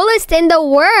the coolest in the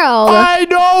world. I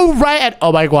know, right? And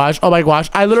oh my gosh,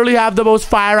 I literally have the most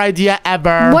fire idea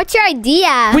ever. What's your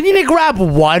idea? We need to grab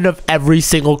one of every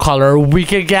single color we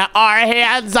can get our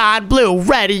hands on. Blue,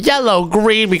 red, yellow,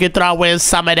 green. We can throw in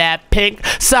some of that pink,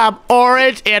 some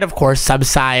orange, and of course some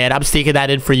cyan. I'm sneaking that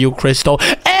in for you, Crystal.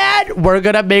 And we're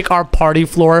gonna make our party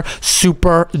floor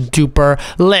super duper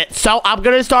lit. So I'm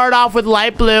gonna start off with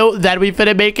light blue, then we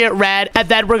finna make it red, and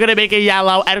then we're gonna make it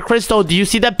yellow. And Crystal, do you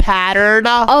see the pattern?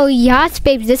 Oh yes,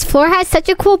 babes. This floor has such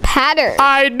a cool pattern.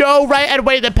 I know, right? And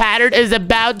wait, the pattern is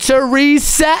about to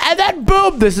reset, and then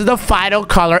boom, this is the final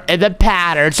color in the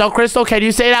pattern. So Crystal, can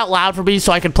you say it out loud for me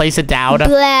so I can place it down?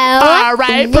 Blue. All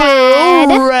right, red,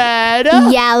 blue, red,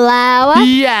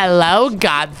 yellow,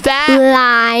 got that.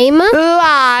 Lime,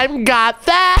 Got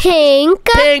that.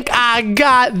 pink, I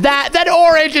got that. Then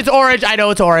orange, it's orange. I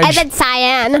know it's orange. and then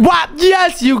cyan. What?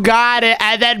 Yes, you got it.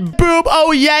 And then boom.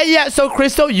 Oh, yeah. So,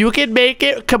 Crystal, you can make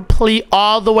it complete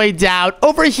all the way down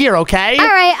over here, okay? All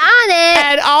right, on it.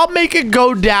 And I'll make it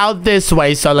go down this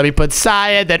way. So let me put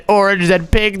cyan, then orange, then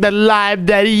pink, then lime,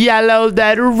 then yellow,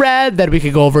 then red. Then we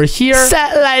can go over here.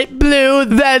 Set light blue,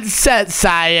 then set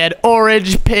cyan,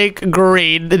 orange, pink,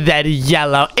 green, then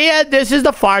yellow. And this is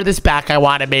the farthest back I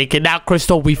want to make it. Now,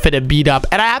 Crystal, we finna beat up.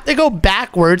 And I have to go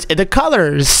backwards in the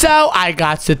colors. So I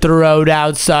got to throw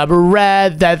down some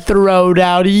red, then throw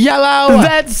down yellow,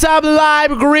 then some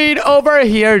lime green over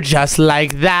here, just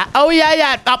like that. Oh,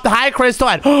 yeah. Up high, Crystal.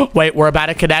 And wait, we're about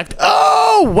to connect.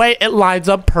 Oh, wait, it lines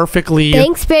up perfectly.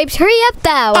 Thanks, babes. Hurry up,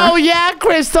 though. Oh, yeah,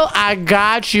 Crystal, I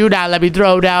got you. Now, let me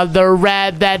throw down the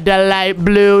red, then the light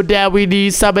blue. Then we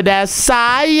need some of that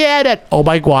cyan. And oh,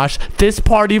 my gosh, this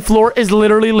party floor is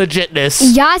literally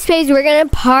legitness. Yes, babes, we're gonna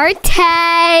party.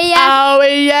 Oh,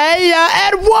 yeah.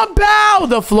 And whoop-pow!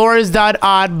 The floor is done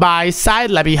on my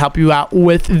side. Let me help you out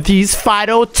with these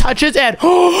final touches. And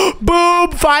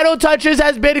boom! Final touches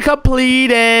has been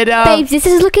completed. Babes, this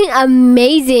is looking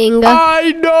amazing.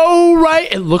 I know,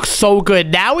 right? It looks so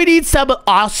good. Now we need some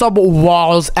awesome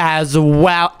walls as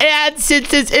well. And since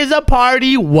this is a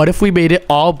party, what if we made it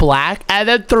all black and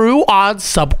then threw on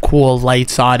some cool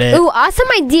lights on it? Ooh, awesome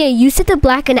idea. You set the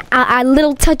black and add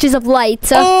little touches of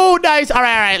light. Oh, nice. All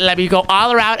right. Let me go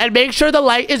all around and make sure the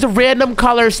light is random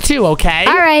colors too, okay?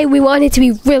 All right, we want it to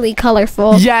be really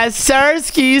colorful. Yes,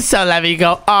 sirski. So let me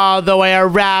go all the way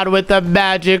around with the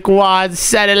magic wand.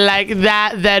 Set it like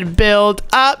that. Then build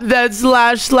up. Then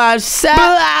slash set.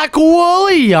 Black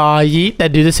woolly. Yeet.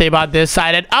 Then do the same on this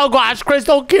side. And oh gosh,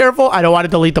 Crystal, careful. I don't want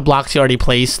to delete the blocks you already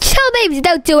placed. Chill, babes.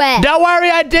 Don't do it. Don't worry,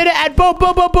 I did it. And boom.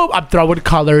 I'm throwing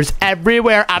colors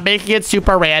everywhere. I'm making it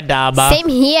super random. Same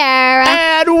here.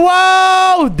 And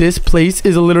whoa, this place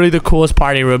is literally the coolest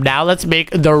party room. Now let's make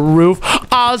the roof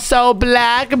also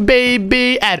black,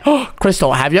 baby. And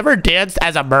Crystal, have you ever danced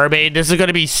as a mermaid? This is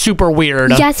gonna be super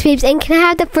weird. Yes, babes. And can I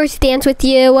have the first dance with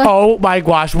you? Oh my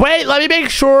gosh. Wait, let me make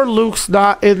sure Luke's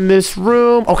not in this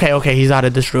room. Okay, he's not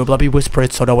in this room. Let me whisper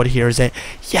it so no one hears it.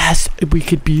 Yes, we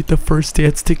could be the first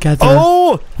dance together.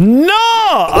 Oh, no!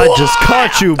 I just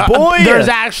caught you, boy. There's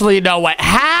actually no way.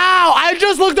 How? I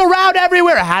just looked around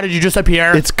everywhere. How did you just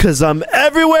appear? It's because I'm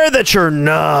everywhere that you're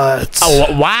nuts.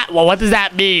 Oh, what? Well, what does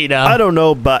that mean? I don't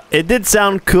know, but it did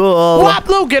sound cool. What,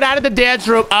 Luke? Get out of the dance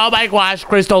room. Oh my gosh,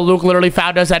 Crystal, Luke literally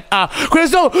found us at,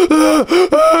 Crystal,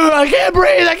 I can't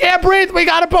breathe. I can't breathe. We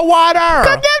gotta put water.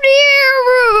 Come down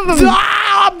here.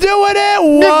 I'm doing it.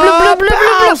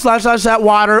 Whoa. Slash that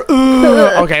water.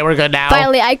 Okay, we're good now.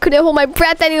 Finally, I couldn't hold my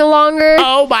breath any longer.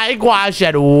 Oh my gosh,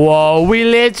 and whoa, we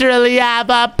literally have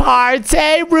a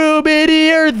party room in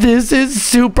here. This is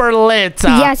super lit.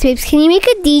 Yes, babes. Can you make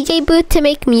a DJ booth to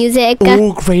make music?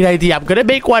 Oh, great idea. I'm gonna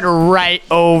make one right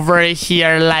over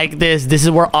here like this. This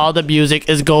is where all the music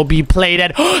is gonna be played.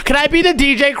 And can I be the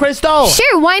DJ, Crystal?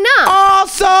 Sure, why not?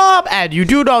 Awesome. And you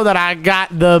do know that I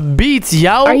got the beats,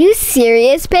 yo. Are you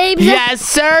serious, babes? Yes,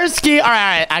 sir. Ski. All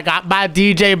right, I got my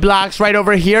DJ blocks right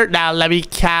over here. Now let me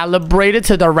calibrate it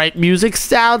to the right music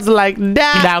sounds like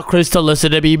that. Now, Crystal,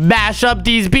 listen to me. Mash up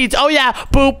these beats. Oh yeah,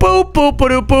 boop boop boop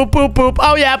boop boop boop boop.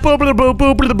 Oh yeah, boop boop boop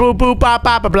boop boop boop boop bop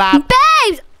bop blah.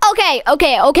 Babes.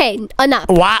 Okay. Enough.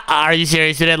 What? Are you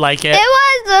serious? You didn't like it? It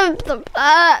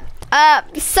was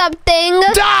something.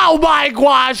 Oh my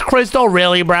gosh, Crystal,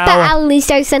 really, bro? But at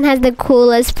least our son has the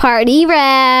coolest party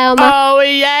room. Oh,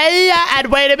 yeah.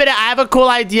 And wait a minute, I have a cool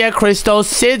idea, Crystal.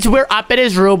 Since we're up in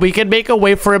his room, we can make a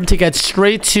way for him to get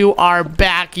straight to our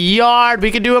backyard. We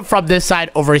can do it from this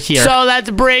side over here. So let's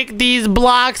break these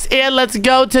blocks and let's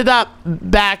go to the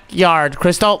backyard.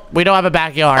 Crystal, we don't have a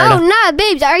backyard. Oh, no,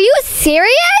 babes. Are you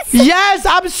serious? Yes,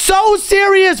 I'm so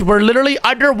serious. We're literally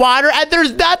underwater and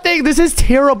there's nothing. This is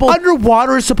terrible.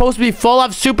 Underwater is supposed to be full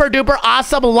of super duper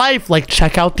awesome life. Like,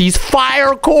 check out these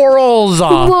fire corals.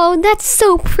 Whoa, that's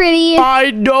so pretty.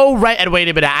 I know, right? And wait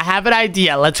a minute, I have an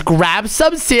idea. Let's grab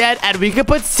some sand and we can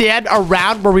put sand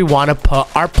around where we want to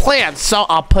put our plants. So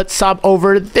I'll put some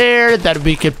over there. Then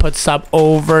we can put some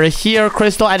over here,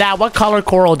 Crystal. And now, what color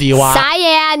coral do you want?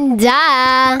 Cyan, duh.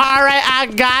 All right, I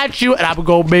got you. And I'm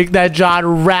going to make that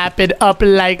John wrap it up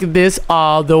like this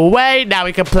all the way. Now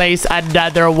we can place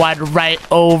another one right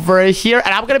over here.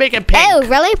 And I'm going to make it pink. Oh,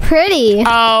 really pretty.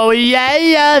 Oh,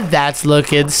 yeah. That's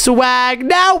looking swag.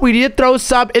 Now we need to throw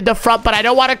some in the front, but I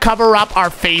don't want to cover up our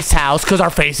face house because our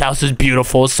face house is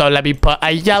beautiful. So let me put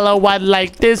a yellow one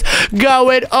like this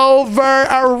going over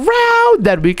around.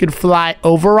 Then we can fly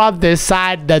over on this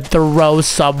side, then throw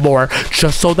some more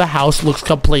just so the house looks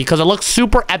complete because it looks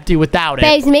super empty without it.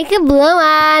 Babes, make a blue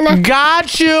one.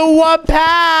 Got you, one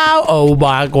pow. Oh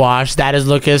my gosh, that is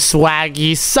looking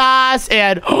swaggy sauce.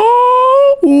 And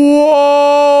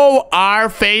whoa, our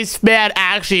face man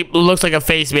actually looks like a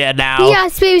face man now.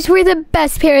 Yes, babes, we're the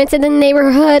best parents in the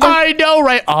neighborhood. I know,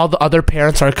 right? All the other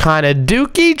parents are kind of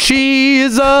dookie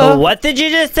cheese. What did you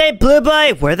just say, Blue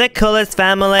Boy? We're the coolest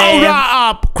family.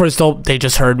 Oh, Crystal, they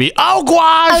just heard me. Oh,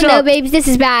 gosh. Oh, no, babes, this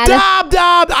is bad.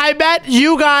 Dom, I bet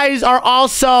you guys are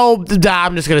also,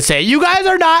 I'm just going to say, you guys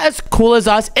are not as cool as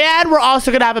us, and we're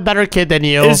also going to have a better kid than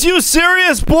you. Is you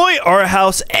serious, boy? Our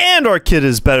house and our kid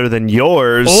is better than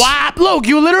yours. What? Look,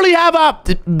 you literally have a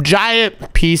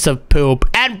giant piece of poop.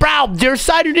 And, bro, your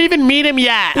son, you didn't even meet him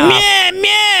yet.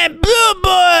 Meow, Blue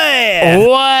Boy.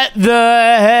 What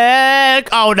the heck?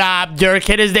 Oh, nah, your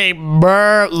kid is named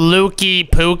Lukey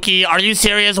Pookie. Are you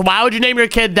serious? Why would you name your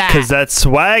kid that? Because that's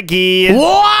swaggy.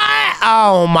 What?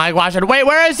 Oh, my gosh. And wait,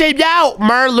 where is he? Yo,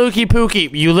 Lukey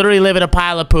Pookie. You literally live in a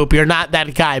pile of poop. You're not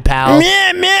that guy, pal.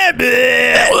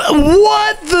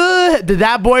 What the? Did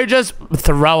that boy just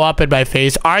throw up in my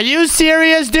face? Are you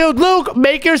serious, dude? Luke,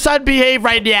 make your son behave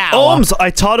right now. I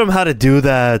taught him how to do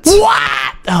that.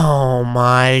 What? Oh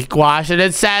my gosh. And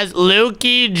it says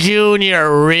Lukey Jr.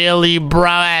 Really, bro?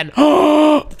 And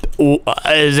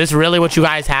is this really what you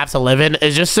guys have to live in?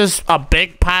 Is this a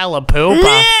big pile of poop?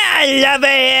 I love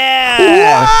it.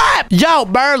 What? Yo,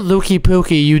 Lukey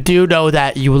Pookie, you do know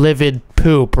that you live in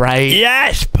poop, right?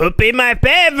 Yes, Poopy my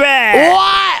favorite.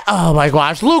 What? Oh my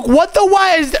gosh. Luke, what the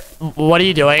what is... What are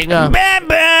you doing? Baba.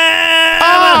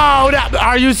 Oh, no.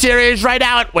 Are you serious right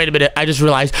now? Wait a minute. I just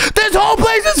realized this whole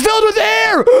place is filled with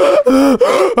air.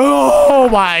 Oh,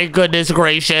 my goodness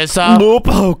gracious. Nope.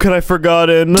 How could I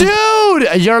forgotten? Dude,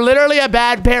 you're literally a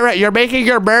bad parent. You're making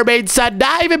your mermaid son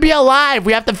not even be alive.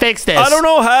 We have to fix this. I don't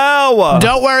know how.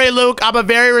 Don't worry, Luke. I'm a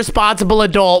very responsible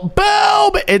adult.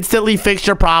 Boom! Instantly fix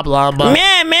your problem.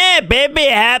 Meh, baby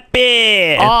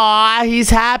happy. Aw, he's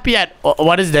happy at...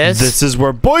 What is this? This is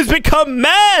where boys become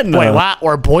men. Wait, what?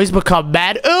 Where boys become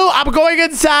men? Ooh, I'm going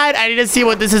inside. I need to see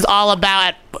what this is all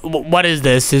about. What is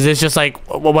this? Is this just like...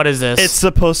 What is this? It's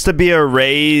supposed to be a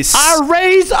race. A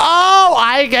race? Oh,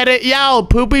 I get it. Yo,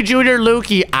 Poopy Jr.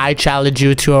 Lukey, I challenge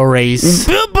you to a race.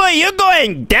 Blue boy, you're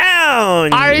going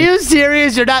down. Are you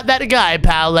serious? You're not that guy,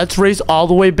 pal. Let's race all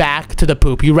the way back to the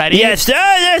poop. You ready? Yes, sir.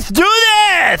 Let's do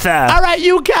this. All right,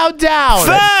 you count down.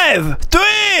 5,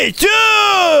 3, 2.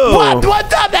 What the?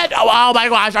 Oh my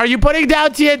gosh, are you putting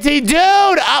down TNT? Dude,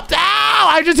 up. Ow,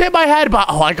 I just hit my head, but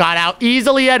I got out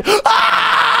easily and...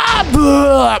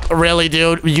 Really,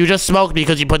 dude? You just smoked me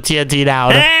because you put TNT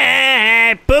down.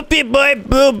 Poopy boy,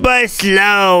 blue boy,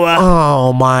 slow.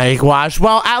 Oh my gosh.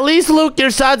 Well, at least Luke, your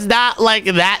son's not like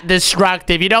that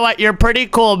destructive. You know what? You're pretty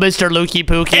cool, Mr. Lukey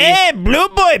Pookie. Hey, blue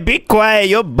boy, be quiet.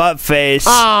 Your butt face.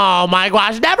 Oh my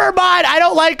gosh. Never mind. I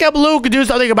don't like him, Luke. Do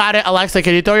something about it. Alexa,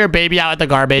 can you throw your baby out at the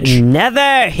garbage?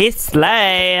 Never. He's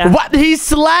slay. What? He's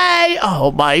slay?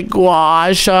 Oh my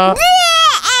gosh. I'm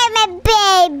a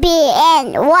baby,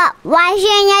 and what? Why is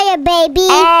you not a baby?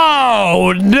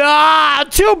 Oh, no.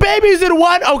 2 babies in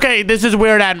one? Okay, this is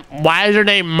weird. And why is your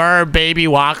name Baby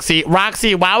Roxy?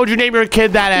 Roxy, why would you name your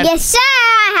kid that? And Yes, sir.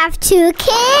 I have 2 kids.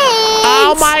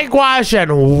 oh my gosh.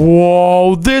 And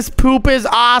whoa, this poop is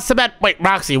awesome. And wait,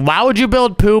 Roxy, why would you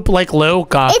build poop like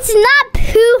Luke? It's not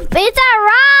poop. It's a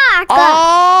rock.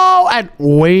 Oh, and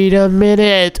wait a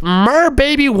minute.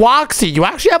 Baby Roxy, you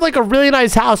actually have like a really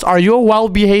nice house. Are you a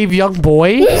well-behaved young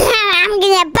boy? I'm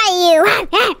gonna bite you.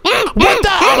 What the?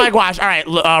 Oh my gosh. All right,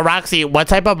 Roxy, what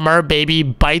type of baby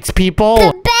bites people?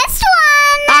 The best one.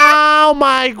 Oh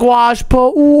my gosh,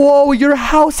 but whoa, your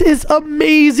house is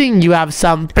amazing. You have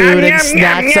some food and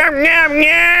snacks.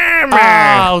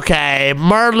 Okay,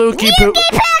 Lukey Poop.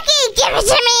 Pookie, give it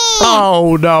to me.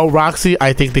 Oh no, Roxy,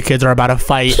 I think the kids are about to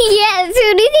fight. Yes,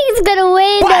 who do you think is gonna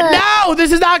win? What? No,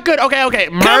 this is not good. Okay, Lukey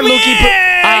Poop.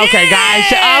 Okay, guys.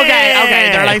 Okay.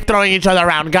 They're like throwing each other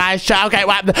around, guys. Okay,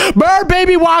 what?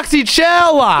 Baby Roxy,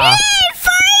 chill.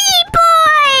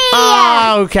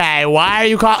 Okay, why are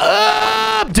you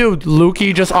calling? Dude,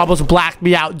 Lukey just almost blacked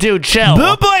me out. Dude, chill.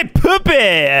 Blue boy,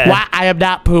 poopy. What? I am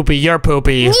not poopy. You're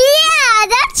poopy. Yeah,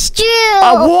 that's true.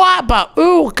 What? But,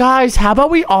 ooh, guys, how about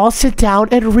we all sit down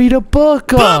and read a book?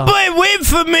 Blue boy, wait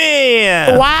for me.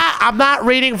 What? I'm not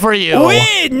reading for you.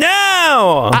 Wait,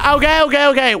 now.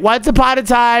 Okay. Once upon a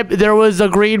time, there was a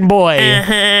green boy.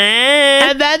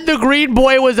 And then the green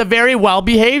boy was a very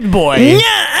well-behaved boy.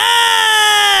 Yeah.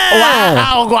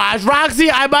 Wow. Oh, gosh.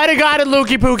 Roxy, I might have gotten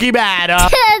Lukey Pookie mad.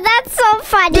 That's so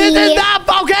funny. This is not...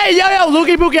 Okay, yo,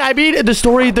 Lukey Pookie. I mean, in the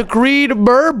story, the green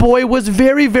boy was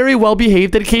very, very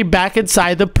well-behaved and came back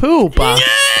inside the poop.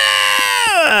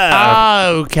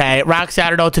 Okay, Roxy, I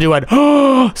don't know what to do. And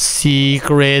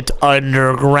secret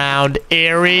underground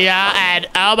area. And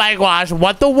oh my gosh,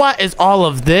 what is all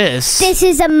of this? This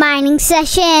is a mining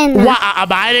session. What, a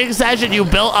mining session? You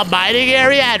built a mining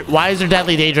area? And why is there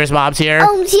deadly dangerous mobs here?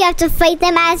 So you have to fight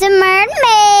them as a mermaid.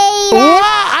 What?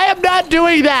 I am not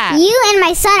doing that. You and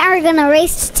my son are gonna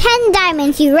race 10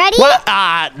 diamonds. You ready? What?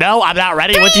 No, I'm not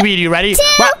ready. What do you mean? You ready? 2,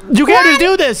 You can't just 1,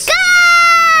 do this. Go!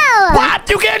 What?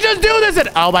 You can't just do this. And,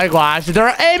 oh my gosh,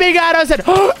 they're aiming at us. And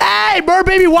hey,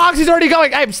 Baby Roxy's already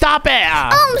going. Hey, stop it.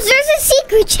 There's a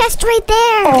secret chest right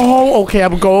there. Oh, okay,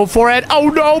 I'm going for it. Oh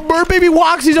no, Baby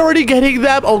Roxy's already getting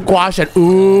them. Oh gosh, and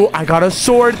ooh, I got a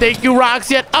sword. Thank you,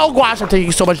 Roxy. And oh gosh, I'm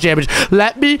taking so much damage.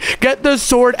 Let me get the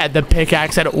sword and the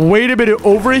pickaxe. And wait a minute,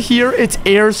 over here it's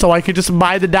air, so I can just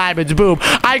mine the diamonds. Boom.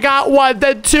 I got 1,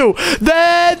 then 2,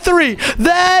 then 3,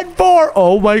 then 4.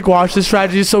 Oh my gosh, this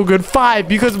strategy is so good. 5,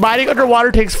 because mining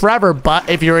underwater takes forever, but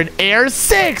if you're in air,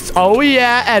 6. Oh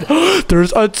yeah, and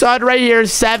there's a ton right here.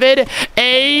 7,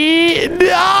 8.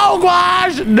 Oh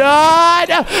gosh, 9.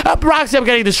 Roxy, I'm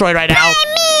getting destroyed right now.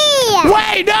 Me.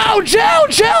 Wait, no, chill.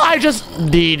 I just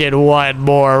needed one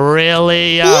more,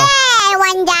 really. Yeah,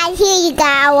 one guy. Here you go.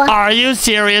 Are you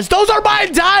serious? Those are my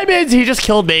diamonds. He just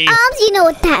killed me. You know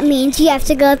what that means. You have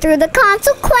to go through the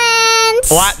consequence.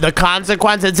 What? The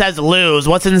consequence? It says lose.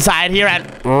 What's inside here? And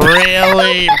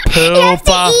really poop. You have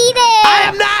to eat it. I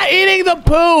am not eating the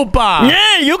poop.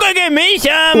 Yeah, you can give me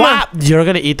some. What? You're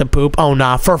gonna eat the poop? Oh,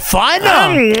 nah. For fun?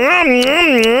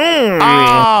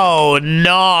 Oh,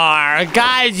 no.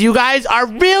 Guys, you guys are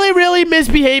really, really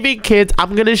misbehaving kids.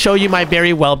 I'm gonna show you my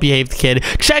very well-behaved kid.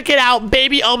 Check it out.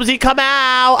 Baby Omzy, come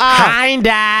out. Hi,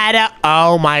 Dad.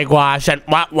 Oh, my gosh. And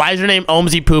why is your name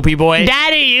Omzy Poopy Boy?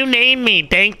 Daddy, you named me.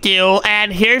 Thank you.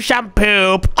 And here's some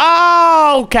poop.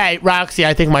 Oh, okay. Roxy,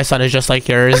 I think my son is just like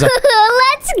yours.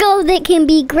 Let's go. They can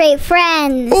be great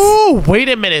friends. Ooh, wait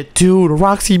a minute. Dude,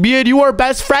 Roxy, me and you are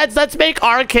best friends. Let's make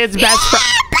our kids best friends.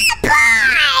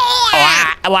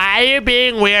 Why are you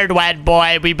being weird, wet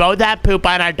boy? We both have poop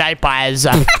on our diapers.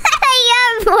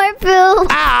 More poop.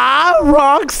 Ah,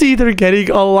 Roxy, they're getting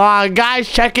along. Guys,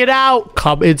 check it out.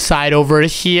 Come inside over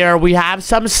here. We have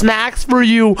some snacks for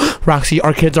you. Roxy,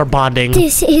 our kids are bonding.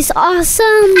 This is awesome.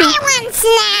 I want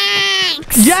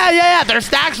snacks. Yeah. There's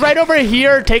snacks right over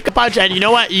here. Take a bunch. And you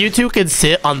know what? You two can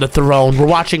sit on the throne. We're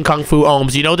watching Kung Fu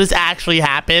Ohms. You know this actually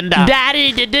happened?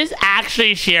 Daddy, did this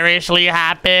actually seriously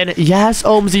happen? Yes,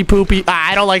 Omzy Poopy.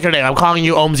 I don't like your name. I'm calling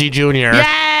you Omzy Jr. Yay,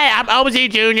 I'm Omzy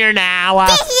Jr. now.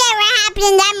 This never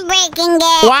happened. I'm breaking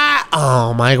it. What?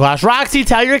 Oh my gosh. Roxy,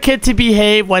 tell your kid to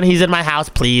behave when he's in my house,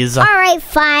 please. All right,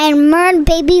 fine. Mermaid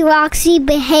baby Roxy,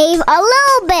 behave a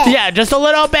little bit. Yeah, just a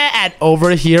little bit. And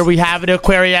over here we have an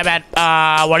aquarium. And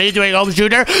what are you doing, Ohms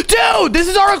Jr.? Dude, this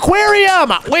is our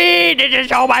aquarium. This is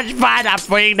so much fun. I'm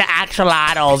freeing the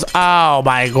axolotls. Oh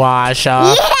my gosh.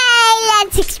 Yay,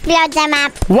 let's explode them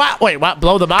up. What? Wait, what?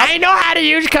 Blow them up? I know how to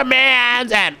use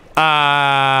commands. And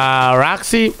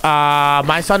Roxy,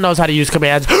 my son knows how to use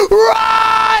commands.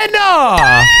 Run!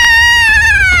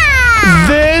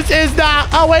 This is not...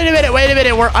 Oh, wait a minute.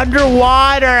 We're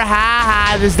underwater.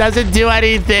 Ha. This doesn't do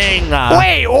anything.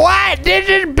 Wait, what? This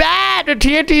is bad. The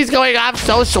TNT's going off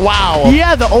so slow.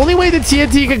 Yeah, the only way the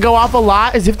TNT could go off a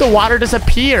lot is if the water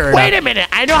disappeared. Wait a minute.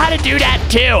 I know how to do that,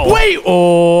 too. Wait,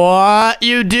 what?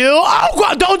 You do? Oh,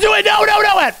 God, don't do it. No.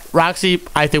 Roxy,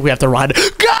 I think we have to run.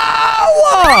 Go!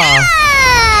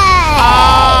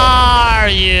 Are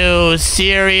you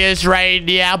serious right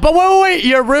now? But wait,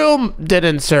 your room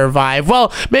didn't survive.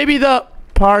 Well, maybe the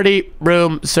party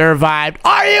room survived.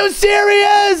 Are you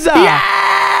serious?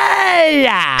 Yay!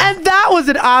 And that was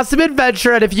an awesome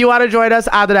adventure. And if you want to join us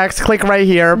on the next, click right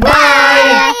here.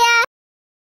 Bye!